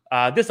 So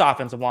this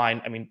offensive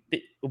line, I mean,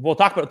 we'll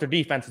talk about their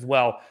defense as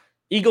well.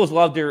 Eagles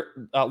love their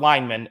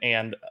linemen,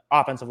 and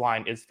offensive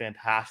line is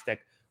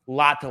fantastic. A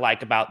lot to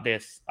like about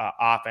this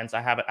offense.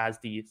 I have it as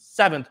the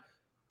 7th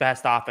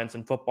best offense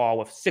in football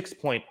with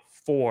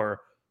 6.4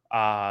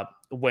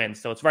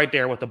 wins. So it's right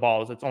there with the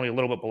Balls. It's only a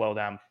little bit below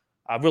them.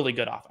 Really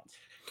good offense.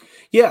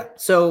 Yeah,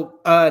 so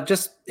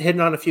just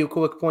hitting on a few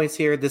quick points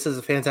here. This is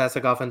a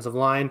fantastic offensive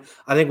line.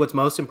 I think what's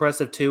most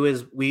impressive, too,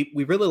 is we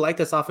really liked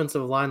this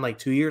offensive line like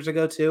 2 years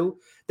ago, too.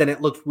 Then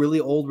it looked really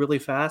old really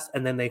fast,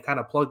 and then they kind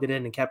of plugged it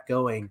in and kept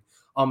going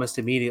almost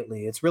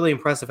immediately. It's really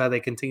impressive how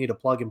they continue to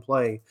plug and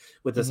play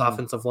with this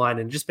offensive line,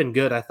 and just been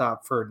good, I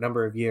thought, for a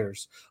number of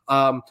years.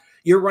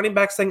 Your running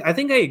backs thing, I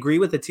think I agree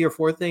with the tier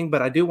 4 thing,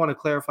 but I do want to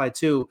clarify,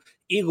 too.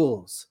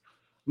 Eagles,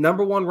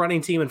 number 1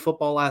 running team in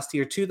football last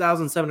year,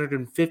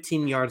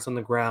 2,715 yards on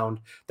the ground.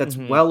 That's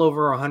well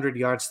over 100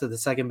 yards to the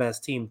second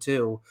best team,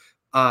 too.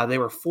 They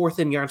were 4th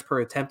in yards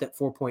per attempt at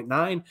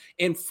 4.9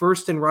 and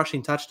 1st in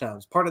rushing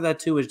touchdowns. Part of that,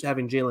 too, is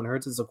having Jalen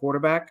Hurts as a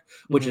quarterback,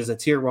 which is a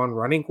tier 1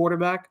 running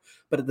quarterback.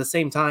 But at the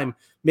same time,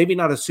 maybe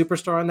not a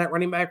superstar in that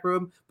running back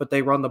room, but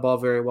they run the ball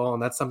very well,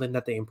 and that's something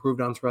that they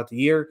improved on throughout the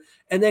year.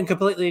 And then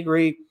completely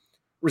agree,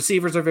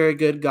 receivers are very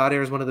good.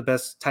 Goddard is one of the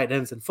best tight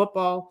ends in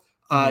football.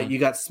 You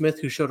got Smith,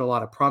 who showed a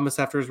lot of promise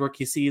after his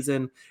rookie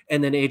season,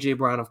 and then A.J.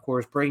 Brown, of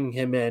course, bringing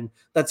him in.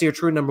 That's your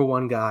true number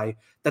 1 guy.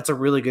 That's a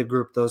really good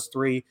group, those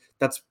 3.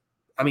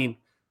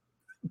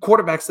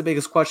 Quarterback's the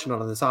biggest question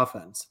on this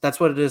offense. That's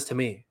what it is to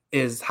me,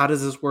 is how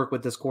does this work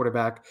with this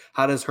quarterback?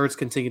 How does Hurts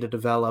continue to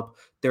develop?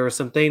 There are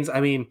some things,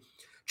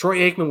 Troy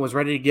Aikman was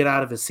ready to get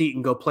out of his seat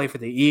and go play for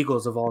the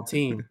Eagles of all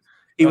teams.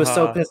 He was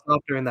so pissed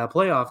off during that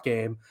playoff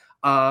game.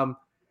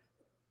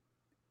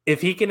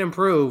 If he can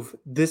improve,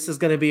 this is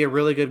going to be a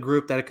really good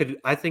group that it could,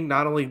 I think,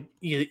 not only,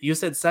 you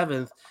said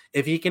 7th,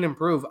 if he can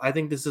improve, I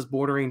think this is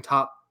bordering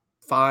top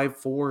 5,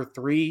 4,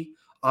 3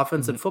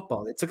 offense in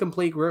football. It's a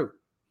complete group.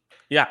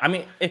 Yeah,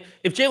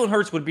 if Jalen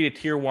Hurts would be a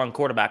tier 1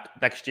 quarterback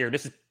next year,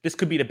 this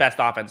could be the best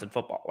offense in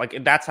football.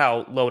 Like, that's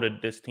how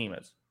loaded this team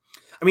is.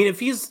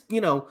 If he's,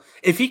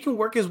 if he can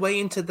work his way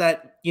into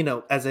that,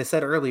 as I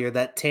said earlier,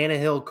 that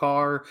Tannehill,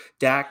 Carr,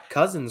 Dak,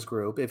 Cousins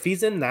group, if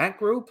he's in that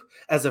group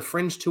as a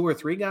fringe 2 or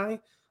 3 guy,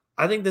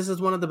 I think this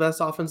is one of the best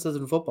offenses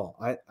in football.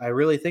 I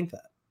really think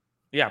that.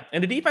 Yeah,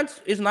 and the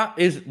defense is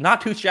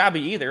not too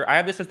shabby either. I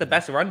have this as the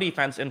best run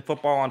defense in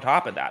football on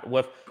top of that.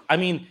 With, I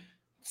mean,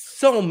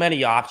 so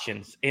many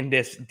options in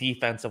this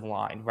defensive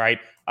line, right?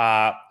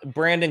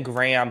 Brandon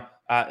Graham,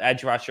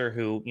 edge rusher,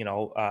 who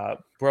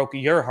broke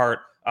your heart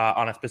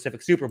on a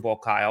specific Super Bowl.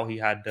 Kyle, he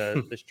had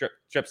the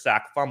strip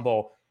sack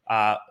fumble,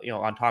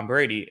 on Tom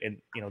Brady in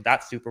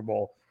that Super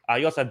Bowl.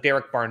 You also have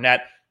Derek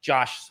Barnett,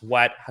 Josh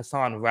Sweat,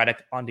 Hassan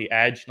Reddick on the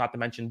edge, not to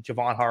mention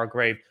Javon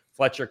Hargrave,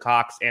 Fletcher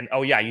Cox, and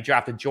you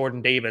drafted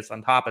Jordan Davis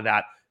on top of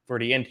that for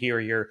the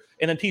interior.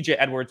 And then TJ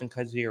Edwards and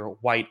Kazir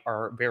White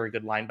are very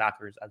good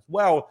linebackers as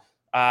well.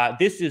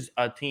 This is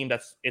a team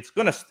it's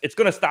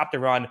gonna stop the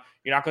run.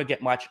 You're not gonna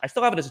get much. I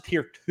still have it as a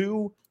tier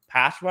 2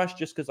 pass rush,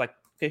 just because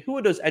who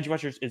of those edge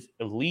rushers is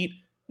elite?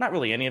 Not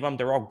really any of them.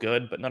 They're all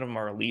good, but none of them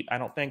are elite, I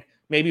don't think.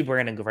 Maybe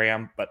Brandon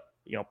Graham, but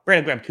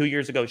Brandon Graham 2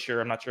 years ago,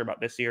 sure. I'm not sure about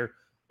this year.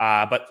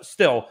 But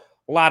still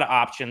a lot of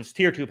options.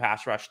 Tier 2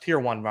 pass rush, tier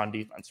 1 run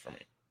defense for me.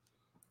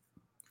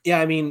 Yeah,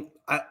 I mean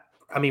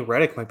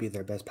Reddick might be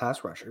their best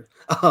pass rusher.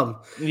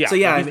 He's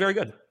very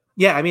good.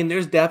 Yeah, I mean,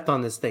 there's depth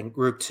on this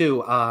group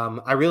too.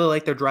 I really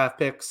like their draft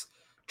picks.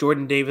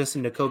 Jordan Davis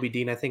and Nakobe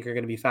Dean, I think, are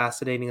going to be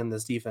fascinating on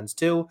this defense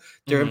too.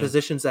 They're in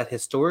positions that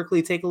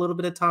historically take a little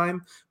bit of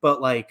time,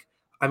 but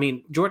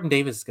Jordan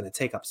Davis is going to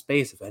take up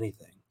space if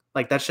anything.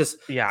 That's just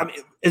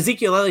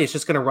Ezekiel Elliott's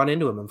just going to run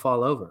into him and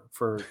fall over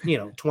for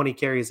 20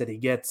 carries that he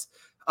gets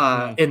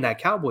in that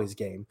Cowboys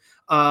game.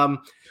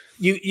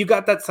 You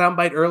got that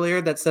soundbite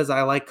earlier that says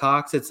I like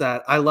Cox. It's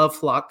that I love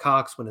Flock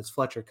Cox when it's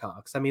Fletcher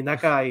Cox. I mean,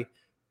 that guy.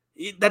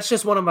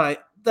 That's one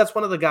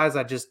of the guys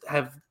I just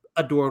have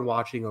adored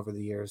watching over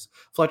the years.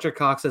 Fletcher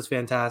Cox is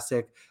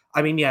fantastic.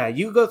 I mean, yeah,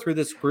 you go through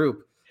this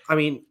group. I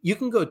mean, you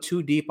can go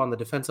too deep on the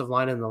defensive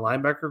line and the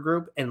linebacker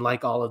group and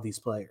like all of these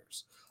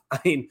players. I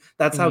mean,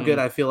 that's how good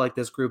I feel like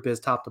this group is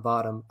top to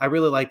bottom. I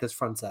really like this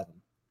front seven.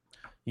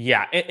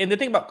 Yeah, and the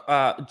thing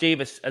about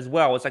Davis as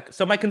well is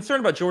so my concern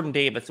about Jordan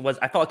Davis was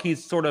I felt like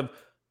he's sort of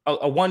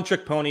a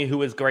one-trick pony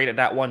who is great at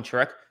that one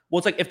trick.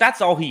 Well, it's if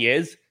that's all he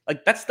is,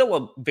 that's still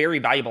a very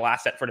valuable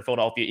asset for the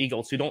Philadelphia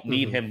Eagles, who don't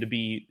need him to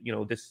be,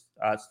 this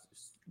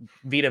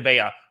Vita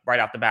Vea right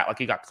off the bat.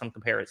 He got some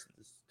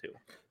comparisons too.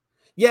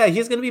 Yeah,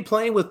 he's going to be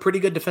playing with pretty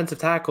good defensive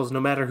tackles no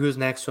matter who's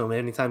next to him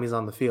anytime he's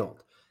on the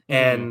field.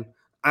 And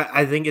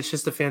I think it's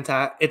just a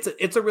fantastic.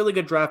 It's a really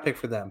good draft pick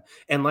for them.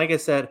 And like I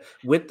said,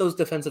 with those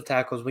defensive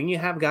tackles, when you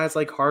have guys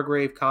like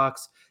Hargrave,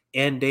 Cox,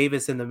 and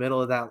Davis in the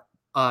middle of that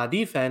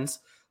defense,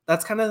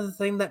 that's kind of the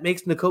thing that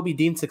makes Nakobe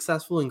Dean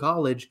successful in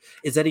college,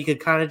 is that he could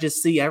kind of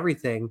just see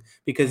everything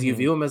because you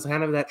view him as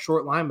kind of that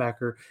short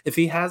linebacker. If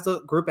he has the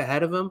group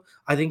ahead of him,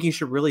 I think he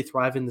should really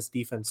thrive in this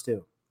defense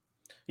too.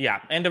 Yeah,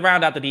 and to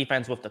round out the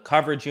defense with the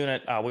coverage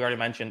unit, we already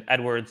mentioned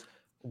Edwards,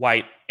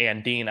 White,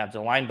 and Dean as the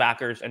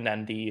linebackers, and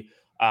then the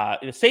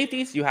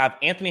safeties, you have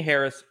Anthony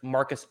Harris,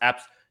 Marcus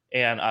Epps,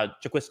 and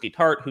Jaquiski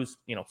Tart, who's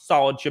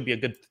solid, should be a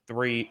good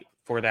 3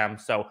 for them.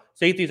 So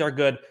safeties are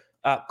good.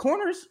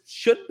 Corners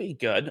should be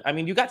good. I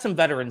mean, you got some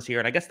veterans here,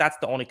 and I guess that's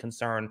the only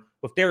concern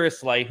with Darius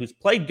Slay, who's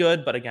played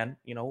good, but again,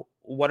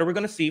 what are we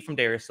going to see from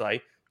Darius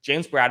Slay?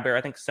 James Bradbury,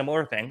 I think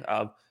similar thing.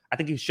 I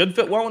think he should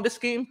fit well in this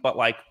scheme, but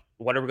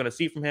what are we going to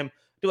see from him?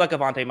 Do like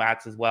Avonte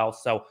Maddox as well.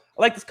 So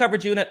I like this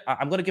coverage unit.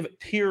 I'm going to give it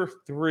tier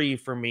 3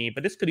 for me,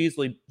 but this could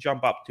easily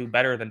jump up to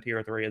better than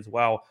tier 3 as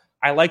well.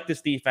 I like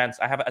this defense.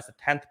 I have it as the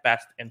 10th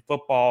best in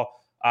football,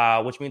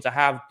 which means I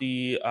have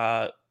the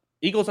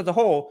Eagles as a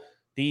whole,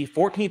 the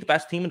 14th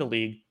best team in the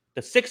league,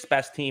 the 6th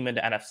best team in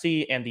the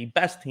NFC, and the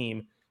best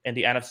team in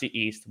the NFC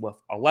East with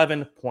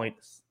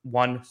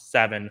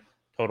 11.17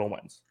 total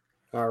wins.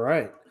 All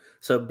right.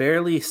 So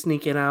barely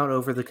sneaking out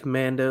over the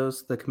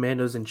Commandos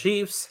and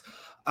Chiefs.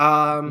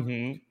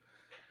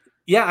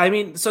 Yeah, I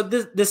mean, so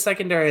this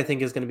secondary I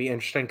think is going to be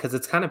interesting because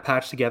it's kind of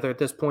patched together at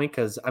this point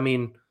because, I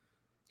mean,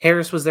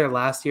 Harris was there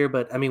last year,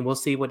 but I mean, we'll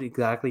see what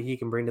exactly he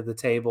can bring to the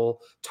table.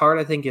 Tart,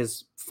 I think,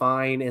 is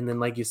fine. And then,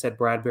 like you said,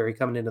 Bradbury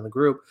coming into the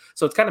group.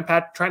 So it's kind of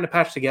trying to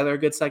patch together a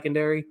good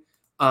secondary.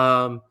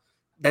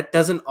 That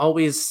doesn't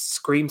always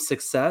scream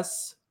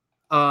success.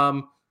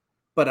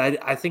 But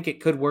I think it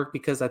could work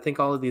because I think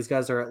all of these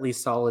guys are at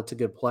least solid to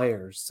good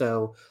players.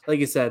 So, like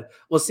you said,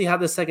 we'll see how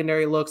the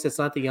secondary looks. It's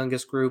not the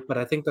youngest group, but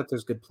I think that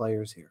there's good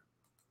players here.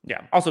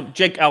 Yeah. Also,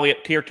 Jake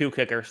Elliott, tier 2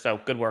 kicker.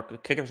 So good work. The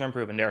kickers are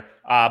improving there.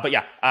 But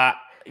yeah,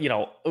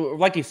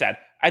 like you said,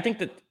 I think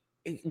that,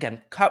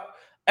 again,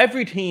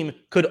 every team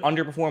could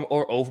underperform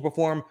or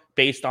overperform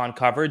based on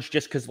coverage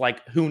just because,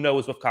 who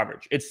knows with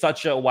coverage? It's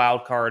such a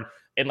wild card.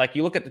 And,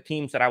 you look at the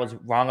teams that I was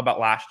wrong about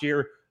last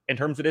year in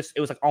terms of this,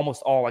 it was,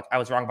 almost all, I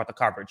was wrong about the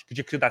coverage.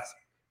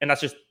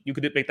 That's just, you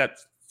could make that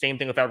same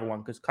thing with everyone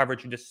because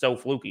coverage is just so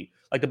fluky.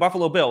 The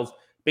Buffalo Bills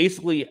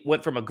basically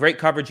went from a great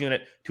coverage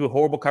unit to a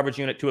horrible coverage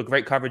unit to a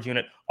great coverage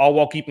unit, all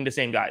while keeping the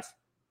same guys.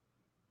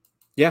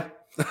 Yeah.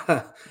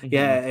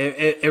 Yeah,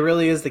 it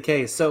really is the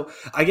case. So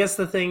I guess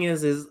the thing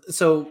is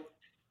so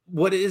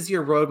what is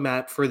your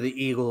roadmap for the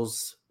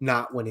Eagles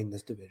not winning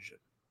this division?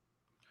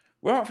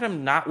 Well, for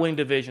them not winning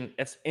division,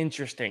 it's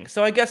interesting.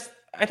 So I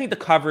think the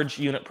coverage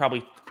unit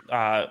probably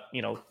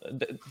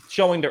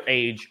showing their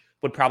age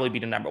would probably be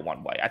the number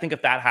one way. I think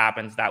if that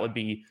happens, that would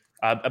be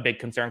a big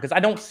concern because I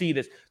don't see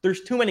this.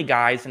 There's too many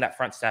guys in that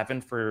front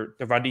seven for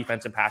the run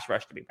defense and pass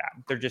rush to be bad.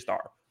 There just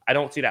are. I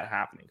don't see that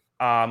happening.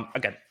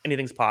 Again,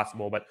 anything's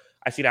possible, but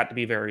I see that to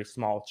be a very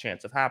small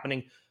chance of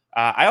happening.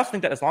 I also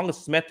think that as long as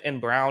Smith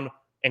and Brown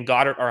and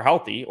Goddard are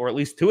healthy, or at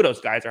least two of those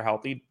guys are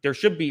healthy, there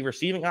should be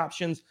receiving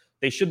options.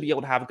 They should be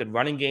able to have a good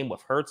running game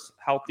with Hurts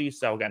healthy.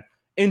 So again,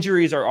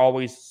 injuries are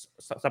always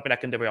something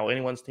that can derail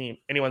anyone's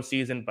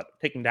season, but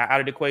taking that out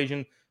of the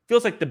equation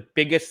feels like the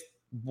biggest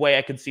way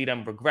I could see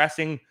them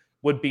regressing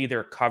would be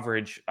their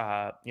coverage,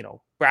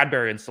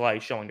 Bradbury and Slay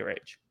showing their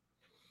age.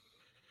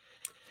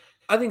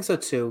 I think so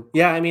too.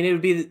 Yeah, I mean, it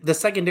would be the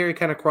secondary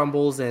kind of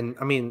crumbles, and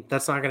I mean,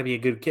 that's not going to be a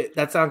good.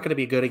 That's not going to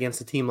be good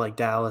against a team like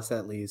Dallas,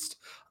 at least.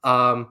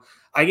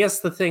 I guess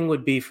the thing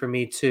would be for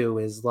me too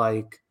is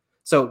like,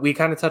 so we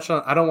kind of touched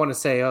on. I don't want to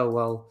say, oh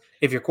well,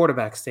 if your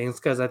quarterback stinks,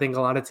 because I think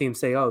a lot of teams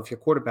say, oh, if your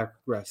quarterback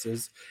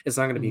regresses, it's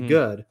not going to be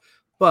good.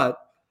 But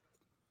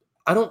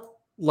I don't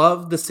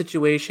love the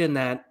situation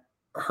that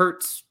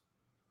Hurts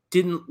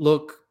didn't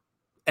look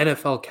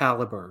NFL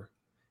caliber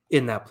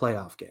in that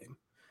playoff game.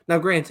 Now,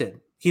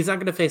 granted, he's not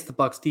going to face the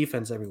Bucs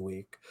defense every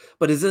week,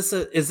 but is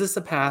this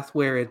a path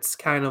where it's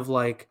kind of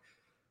like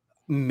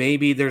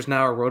maybe there's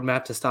now a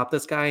roadmap to stop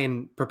this guy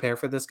and prepare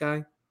for this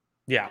guy?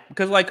 Yeah,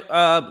 because he's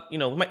not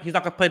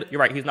going to play. You're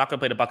right. He's not going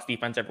to play the Bucs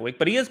defense every week,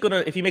 but he is going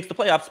to, if he makes the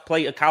playoffs,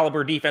 play a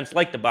caliber defense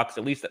like the Bucs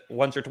at least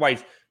once or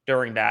twice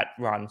during that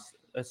run.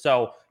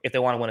 So if they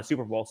want to win a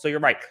Super Bowl, so you're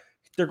right,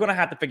 they're going to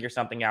have to figure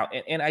something out.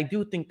 And I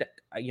do think that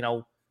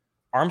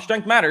arm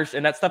strength matters,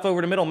 and that stuff over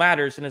the middle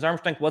matters. And his arm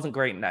strength wasn't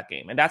great in that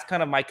game, and that's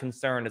kind of my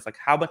concern. Is like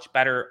how much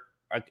better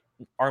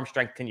arm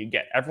strength can you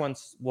get? Everyone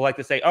will like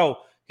to say, "Oh,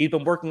 he's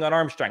been working on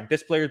arm strength.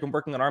 This player's been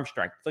working on arm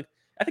strength." It's like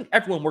I think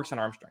everyone works on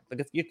arm strength.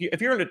 Like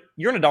if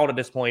you're an adult at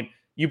this point,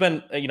 you've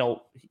been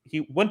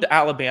he went to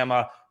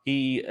Alabama.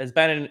 He has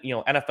been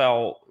in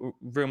NFL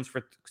rooms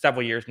for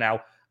several years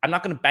now. I'm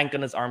not going to bank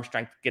on his arm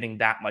strength getting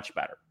that much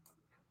better.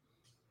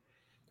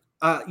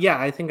 Yeah,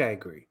 I think I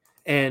agree.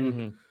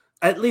 And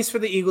at least for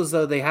the Eagles,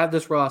 though, they have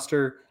this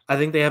roster. I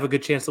think they have a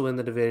good chance to win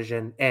the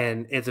division.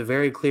 And it's a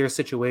very clear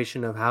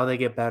situation of how they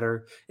get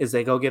better is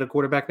they go get a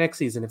quarterback next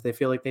season if they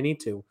feel like they need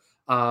to.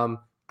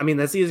 I mean,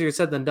 that's easier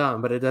said than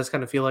done, but it does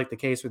kind of feel like the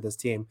case with this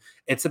team.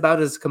 It's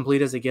about as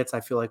complete as it gets,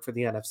 I feel like, for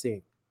the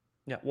NFC.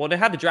 Yeah, well, they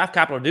have the draft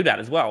capital to do that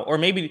as well. Or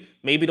maybe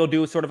they'll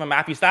do sort of a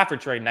Matthew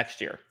Stafford trade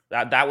next year.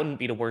 That wouldn't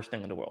be the worst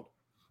thing in the world.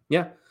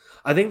 Yeah,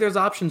 I think there's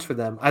options for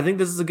them. I think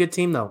this is a good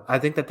team, though. I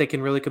think that they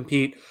can really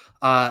compete.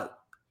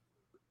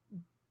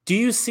 Do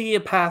you see a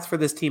path for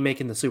this team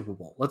making the Super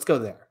Bowl? Let's go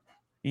there.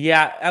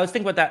 Yeah, I was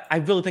thinking about that. I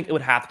really think it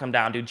would have to come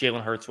down to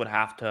Jalen Hurts would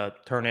have to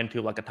turn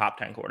into like a top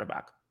 10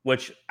 quarterback,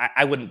 which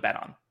I wouldn't bet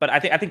on. But I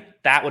think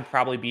that would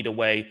probably be the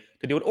way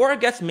to do it. Or I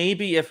guess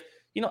maybe if,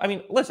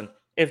 listen,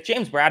 if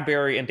James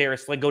Bradbury and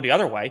Darius Slay go the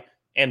other way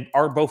and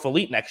are both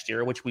elite next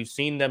year, which we've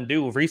seen them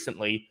do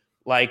recently,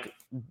 like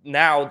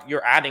now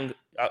you're adding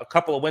a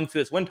couple of wins to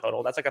this win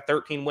total. That's like a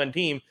 13-win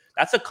team.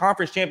 That's a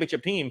conference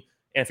championship team.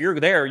 And if you're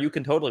there, you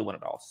can totally win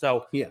it all.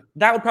 So yeah,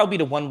 that would probably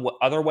be the one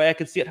other way I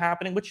could see it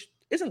happening, which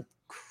isn't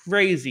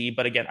crazy.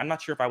 But again, I'm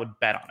not sure if I would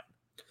bet on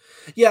it.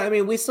 Yeah, I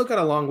mean, we still got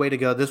a long way to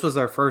go. This was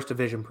our first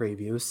division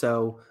preview.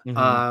 So,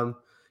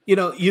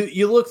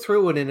 you look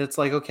through it and it's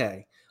like,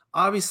 okay,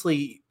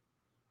 obviously,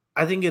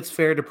 I think it's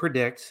fair to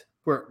predict.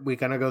 We're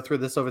going to go through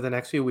this over the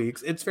next few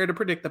weeks. It's fair to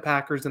predict the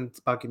Packers and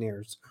the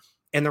Buccaneers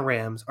and the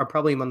Rams are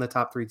probably among the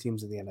top three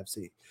teams in the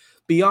NFC.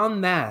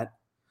 Beyond that,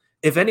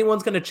 if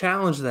anyone's going to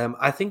challenge them,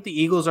 I think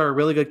the Eagles are a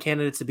really good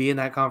candidate to be in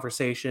that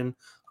conversation.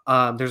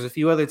 There's a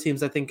few other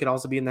teams I think could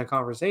also be in that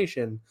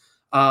conversation.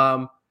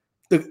 I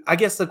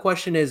guess the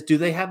question is, do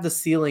they have the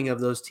ceiling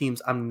of those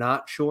teams? I'm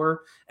not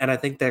sure. And I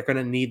think they're going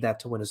to need that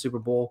to win a Super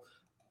Bowl.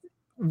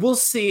 We'll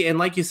see. And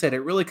like you said,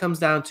 it really comes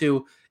down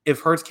to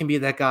if Hurts can be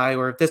that guy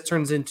or if this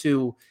turns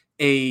into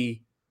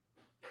a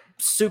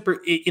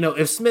super,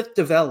 if Smith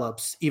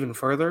develops even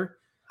further,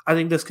 I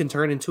think this can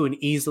turn into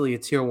easily a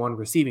tier 1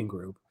 receiving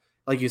group,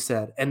 like you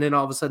said. And then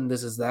all of a sudden,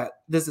 this is that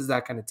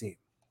kind of team.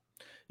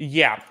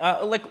 Yeah.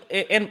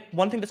 And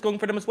one thing that's going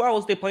for them as well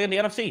is they play in the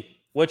NFC,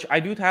 which I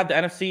do have the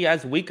NFC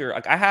as weaker.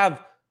 Like I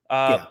have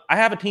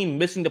a team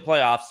missing the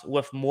playoffs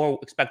with more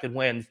expected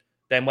wins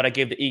than what I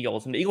gave the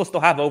Eagles, and the Eagles still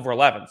have over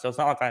 11. So it's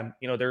not like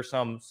there's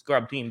some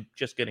scrub team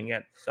just getting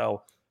in.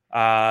 So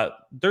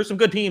there's some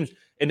good teams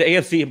in the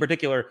AFC in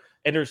particular,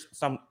 and there's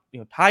some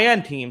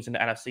high-end teams in the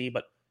NFC,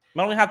 but you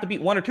might only have to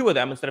beat one or two of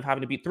them instead of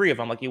having to beat three of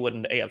them like you would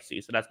in the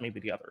AFC. So that's maybe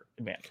the other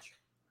advantage.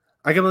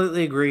 I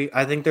completely agree.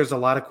 I think there's a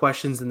lot of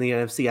questions in the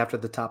NFC after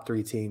the top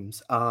three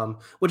teams,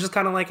 which is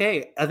kind of like,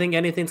 hey, I think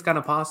anything's kind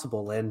of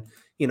possible. And,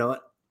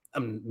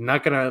 I'm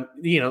not going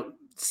to,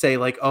 say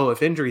like, oh,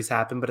 if injuries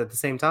happen, but at the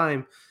same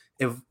time,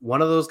 if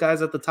one of those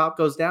guys at the top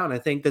goes down, I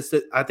think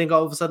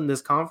all of a sudden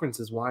this conference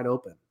is wide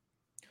open.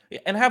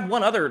 And I have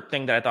one other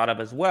thing that I thought of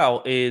as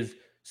well is,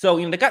 So,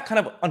 they got kind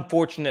of an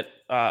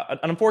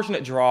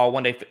unfortunate draw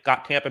when they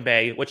got Tampa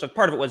Bay, which like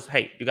part of it was,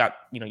 hey,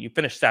 you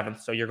finished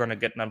seventh, so you're going to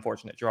get an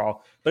unfortunate draw.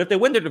 But if they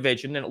win their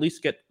division and at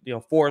least get,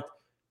 fourth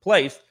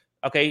place,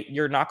 okay,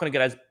 you're not going to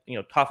get as,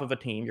 tough of a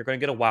team. You're going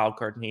to get a wild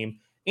card team.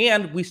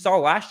 And we saw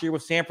last year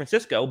with San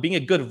Francisco being a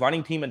good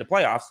running team in the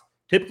playoffs.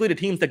 Typically, the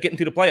teams that get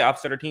into the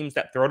playoffs are teams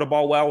that throw the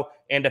ball well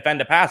and defend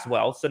the pass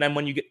well. So then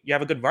when you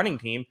have a good running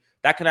team,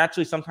 that can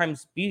actually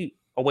sometimes be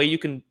a way you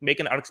can make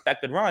an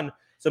unexpected run.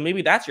 So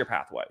maybe that's your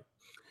pathway.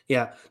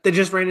 Yeah, they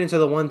just ran into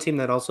the one team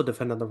that also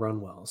defended the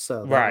run well.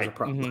 So that was a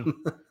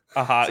problem.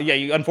 Mm-hmm. Yeah,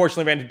 you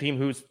unfortunately ran into a team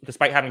who's,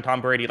 despite having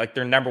Tom Brady, like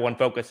their number one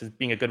focus is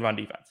being a good run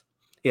defense.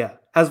 Yeah,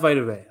 has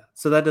Vita Vea.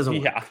 So that doesn't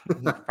work. Yeah,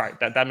 right.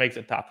 That makes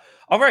it tough.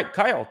 All right,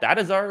 Kyle, that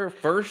is our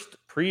first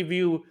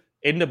preview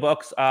in the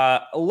books.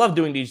 I love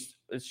doing these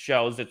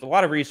shows. It's a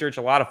lot of research,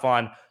 a lot of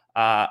fun.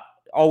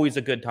 Always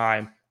a good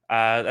time.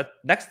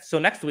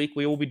 Next week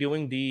we will be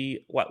doing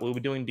the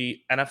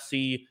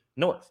NFC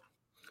North.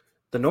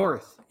 The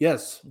North,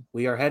 yes,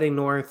 we are heading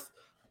north.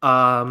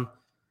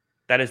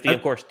 That is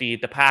of course the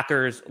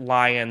Packers,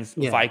 Lions,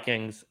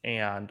 Vikings,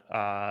 and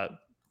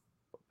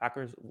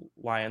Packers,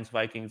 Lions,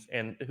 Vikings,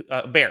 and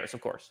Bears,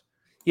 of course.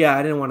 Yeah,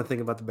 I didn't want to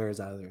think about the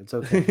Bears either. It's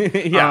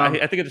okay. Yeah,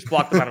 I think it just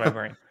blocked them out of my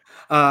brain.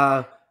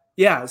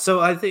 Yeah, so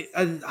I think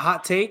a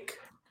hot take.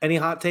 Any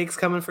hot takes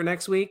coming for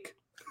next week?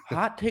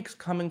 Hot takes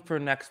coming for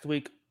next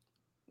week.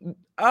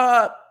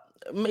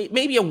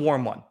 Maybe a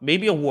warm one.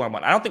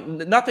 I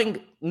don't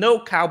think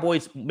no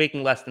Cowboys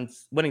winning less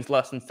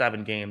than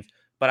 7 games.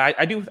 But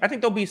I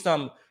think there'll be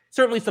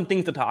certainly some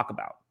things to talk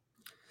about.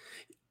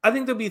 I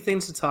think there'll be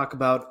things to talk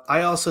about.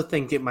 I also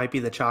think it might be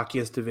the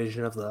chalkiest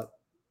division of the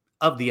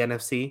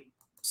NFC.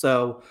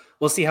 So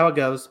we'll see how it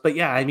goes. But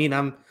yeah, I mean,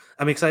 I'm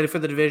excited for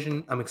the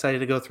division. I'm excited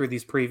to go through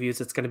these previews.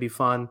 It's going to be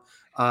fun.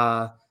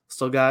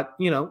 Still got,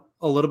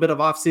 a little bit of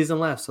offseason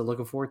left. So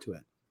looking forward to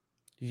it.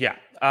 Yeah.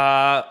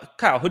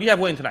 Kyle, who do you have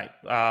winning tonight?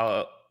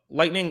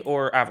 Lightning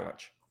or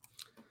Avalanche?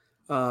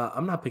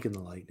 I'm not picking the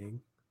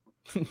Lightning.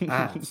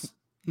 Avs.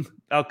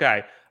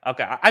 Okay.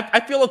 I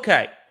feel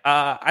okay.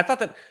 I thought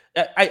that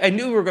I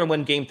knew we were going to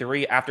win Game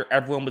 3 after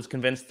everyone was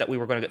convinced that we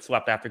were going to get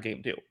swept after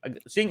Game 2.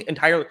 Seeing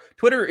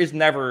Twitter is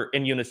never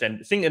in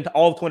unison. Seeing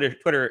all of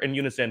Twitter in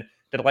unison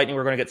that the Lightning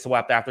were going to get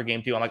swept after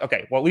Game 2, I'm like,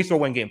 okay, well at least we'll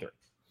win Game 3.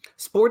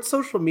 Sports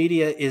social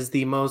media is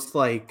the most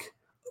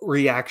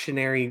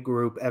reactionary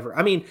group ever.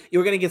 I mean, you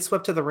were going to get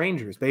swept to the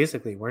Rangers,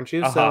 basically, weren't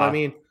you? So I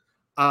mean,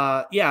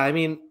 I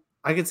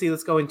could see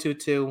this going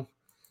 2-2.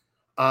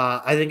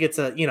 I think it's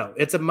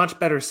a much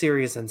better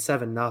series than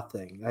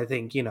 7-0. I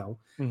think,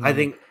 I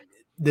think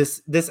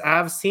this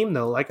Avs team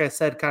though, like I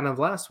said, kind of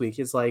last week,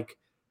 is like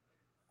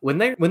when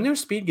their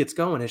speed gets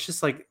going, it's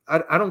just like,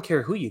 I don't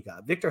care who you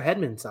got. Victor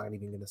Hedman's not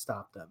even going to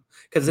stop them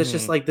because it's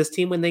just like this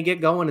team, when they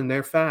get going and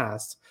they're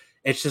fast,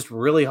 it's just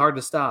really hard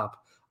to stop.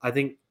 I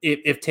think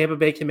if Tampa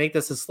Bay can make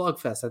this a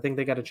slugfest, I think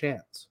they got a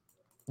chance.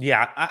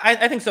 Yeah,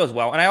 I think so as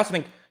well. And I also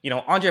think,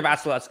 Andrei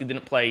Vasilevsky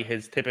didn't play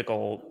his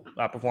typical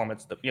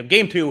performance.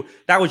 Game 2,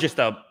 that was just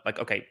throw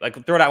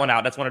that one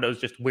out. That's one of those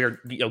just weird,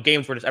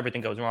 games where just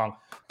everything goes wrong.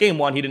 Game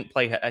 1, he didn't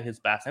play at his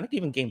best. I think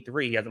even Game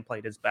 3, he hasn't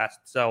played his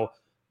best. So,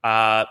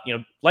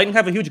 Lightning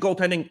have a huge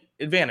goaltending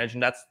advantage,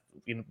 and that's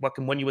what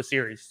can win you a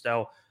series.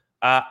 So,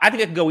 I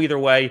think it could go either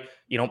way.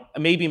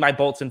 Maybe my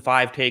Bolts in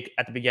 5 take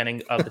at the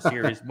beginning of the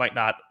series might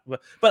not.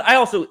 But I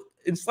also,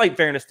 in slight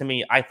fairness to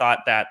me, I thought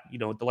that,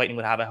 the Lightning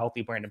would have a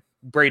healthy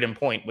Braden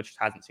Point, which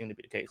hasn't seemed to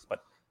be the case. But,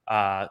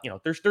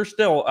 there's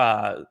still,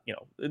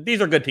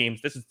 these are good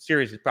teams. This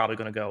series is probably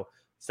going to go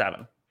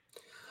 7.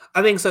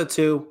 I think so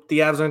too. The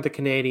Avs aren't the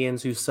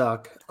Canadians who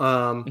suck.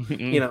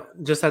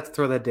 Just have to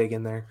throw that dig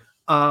in there.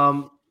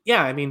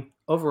 Yeah, I mean,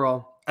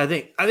 overall, I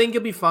think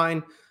you'll be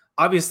fine.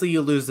 Obviously, you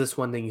lose this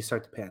one, then you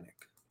start to panic.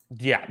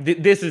 Yeah,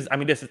 this is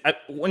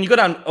when you go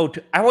down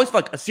 0-2, I always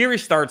feel like a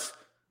series starts.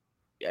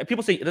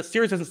 People say the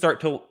series doesn't start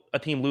till a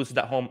team loses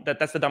at home.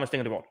 That's the dumbest thing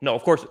in the world. No,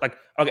 of course, I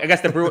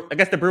guess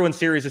the Bruins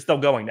series is still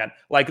going then.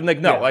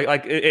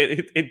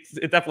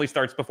 It definitely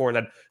starts before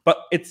then. But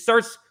it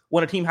starts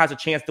when a team has a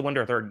chance to win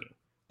their third game.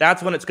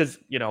 That's when it's because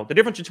the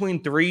difference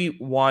between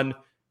 3-1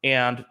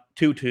 and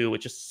 2-2,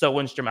 which is so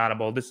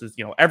insurmountable. This is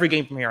every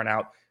game from here on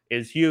out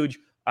is huge.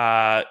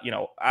 I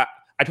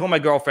told my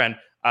girlfriend,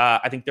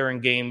 I think during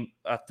game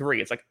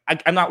 3, it's like,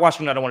 I'm not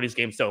watching another one of these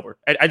games sober.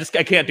 I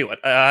can't do it.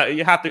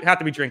 You have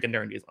to be drinking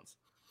during these ones.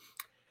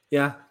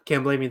 Yeah.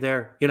 Can't blame you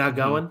there. You're not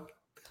going?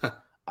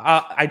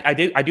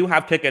 I do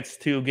have tickets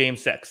to game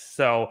 6.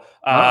 So,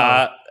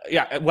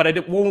 what I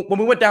did when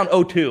we went down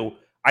 0-2,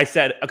 I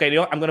said, okay,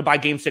 I'm going to buy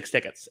game 6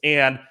 tickets.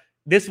 And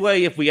this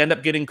way, if we end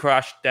up getting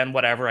crushed, then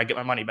whatever, I get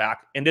my money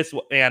back.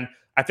 And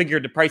I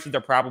figured the prices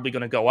are probably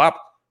going to go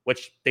up,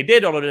 which they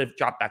did, although they've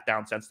dropped back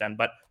down since then.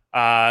 But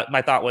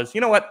my thought was,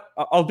 you know what?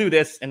 I'll do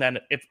this, and then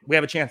if we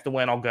have a chance to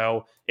win, I'll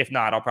go. If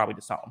not, I'll probably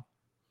just sell them.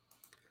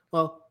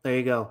 Well, there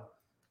you go.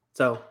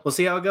 So we'll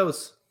see how it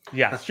goes.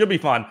 Yeah, should be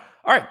fun.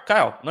 All right,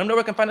 Kyle, let me know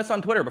where I can find us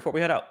on Twitter before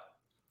we head out.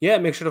 Yeah,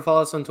 make sure to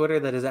follow us on Twitter.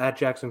 That is at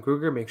Jackson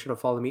Kruger. Make sure to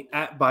follow me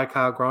at by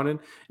Kyle Cronin.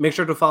 Make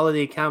sure to follow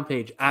the account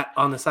page at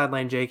On the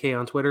Sideline JK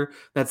on Twitter.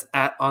 That's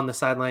at On the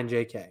Sideline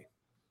JK.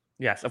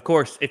 Yes, of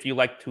course. If you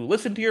like to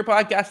listen to your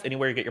podcast,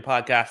 anywhere you get your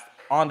podcast,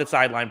 On the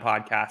Sideline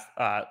podcast,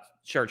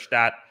 search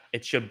that.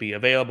 It should be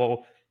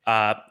available.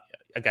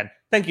 Again,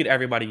 thank you to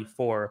everybody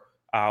for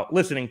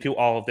listening to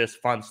all of this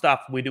fun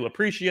stuff. We do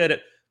appreciate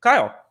it.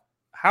 Kyle,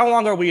 how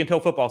long are we until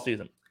football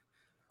season?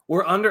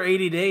 We're under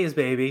 80 days,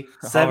 baby.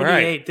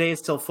 78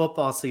 days till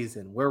football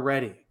season. We're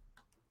ready.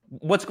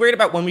 What's great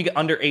about when we get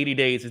under 80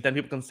 days is then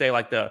people can say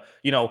like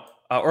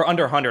or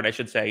under 100, I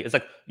should say. It's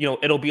like,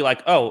 it'll be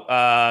like,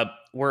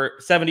 we're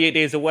 78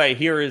 days away.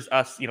 Here is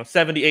us,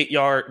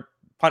 78-yard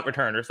punt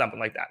return or something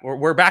like that.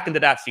 We're back into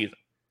that season.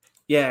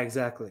 Yeah,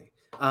 exactly.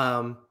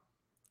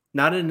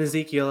 Not in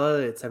Ezekiel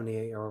at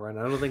 78-yard run.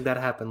 I don't think that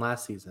happened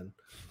last season.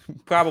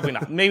 Probably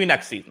not. Maybe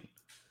next season.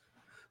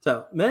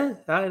 So,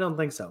 I don't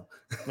think so.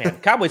 Man,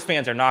 Cowboys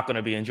fans are not going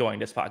to be enjoying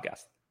this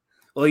podcast.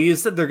 Well, you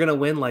said they're going to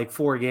win like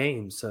 4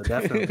 games, so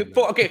definitely.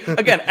 Okay,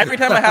 again, every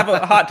time I have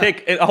a hot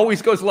take, it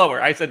always goes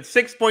lower. I said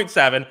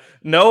 6.7.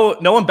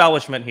 No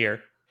embellishment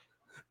here.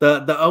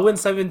 The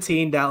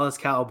 0-17 Dallas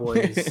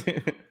Cowboys it's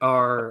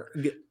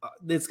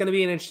going to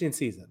be an interesting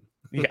season.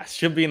 Yes,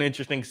 should be an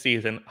interesting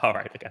season. All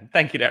right, again,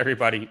 thank you to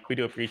everybody. We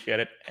do appreciate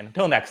it. And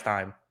until next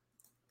time,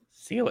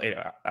 see you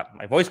later.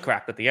 My voice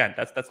cracked at the end.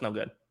 That's no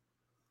good.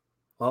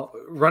 Well,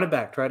 run it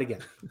back. Try it again.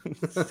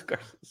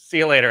 See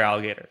you later,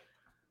 alligator.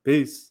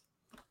 Peace.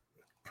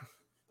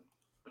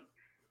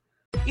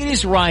 It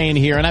is Ryan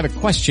here, and I have a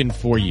question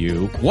for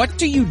you. What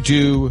do you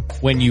do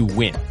when you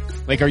win?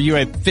 Like, are you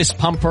a fist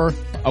pumper,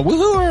 a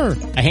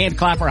woohooer, a hand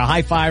clapper, a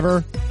high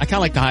fiver? I kind of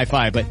like the high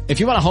five, but if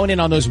you want to hone in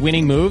on those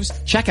winning moves,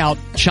 check out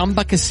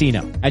Chumba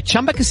Casino. At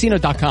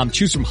ChumbaCasino.com,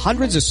 choose from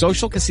hundreds of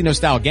social casino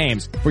style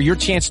games for your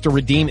chance to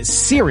redeem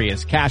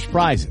serious cash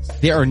prizes.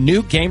 There are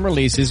new game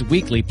releases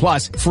weekly,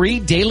 plus free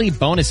daily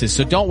bonuses.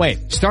 So don't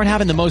wait. Start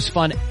having the most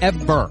fun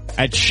ever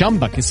at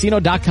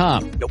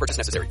ChumbaCasino.com. No purchase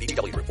necessary.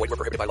 VGW Group. Void where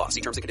prohibited by law.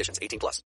 See terms and conditions. 18+.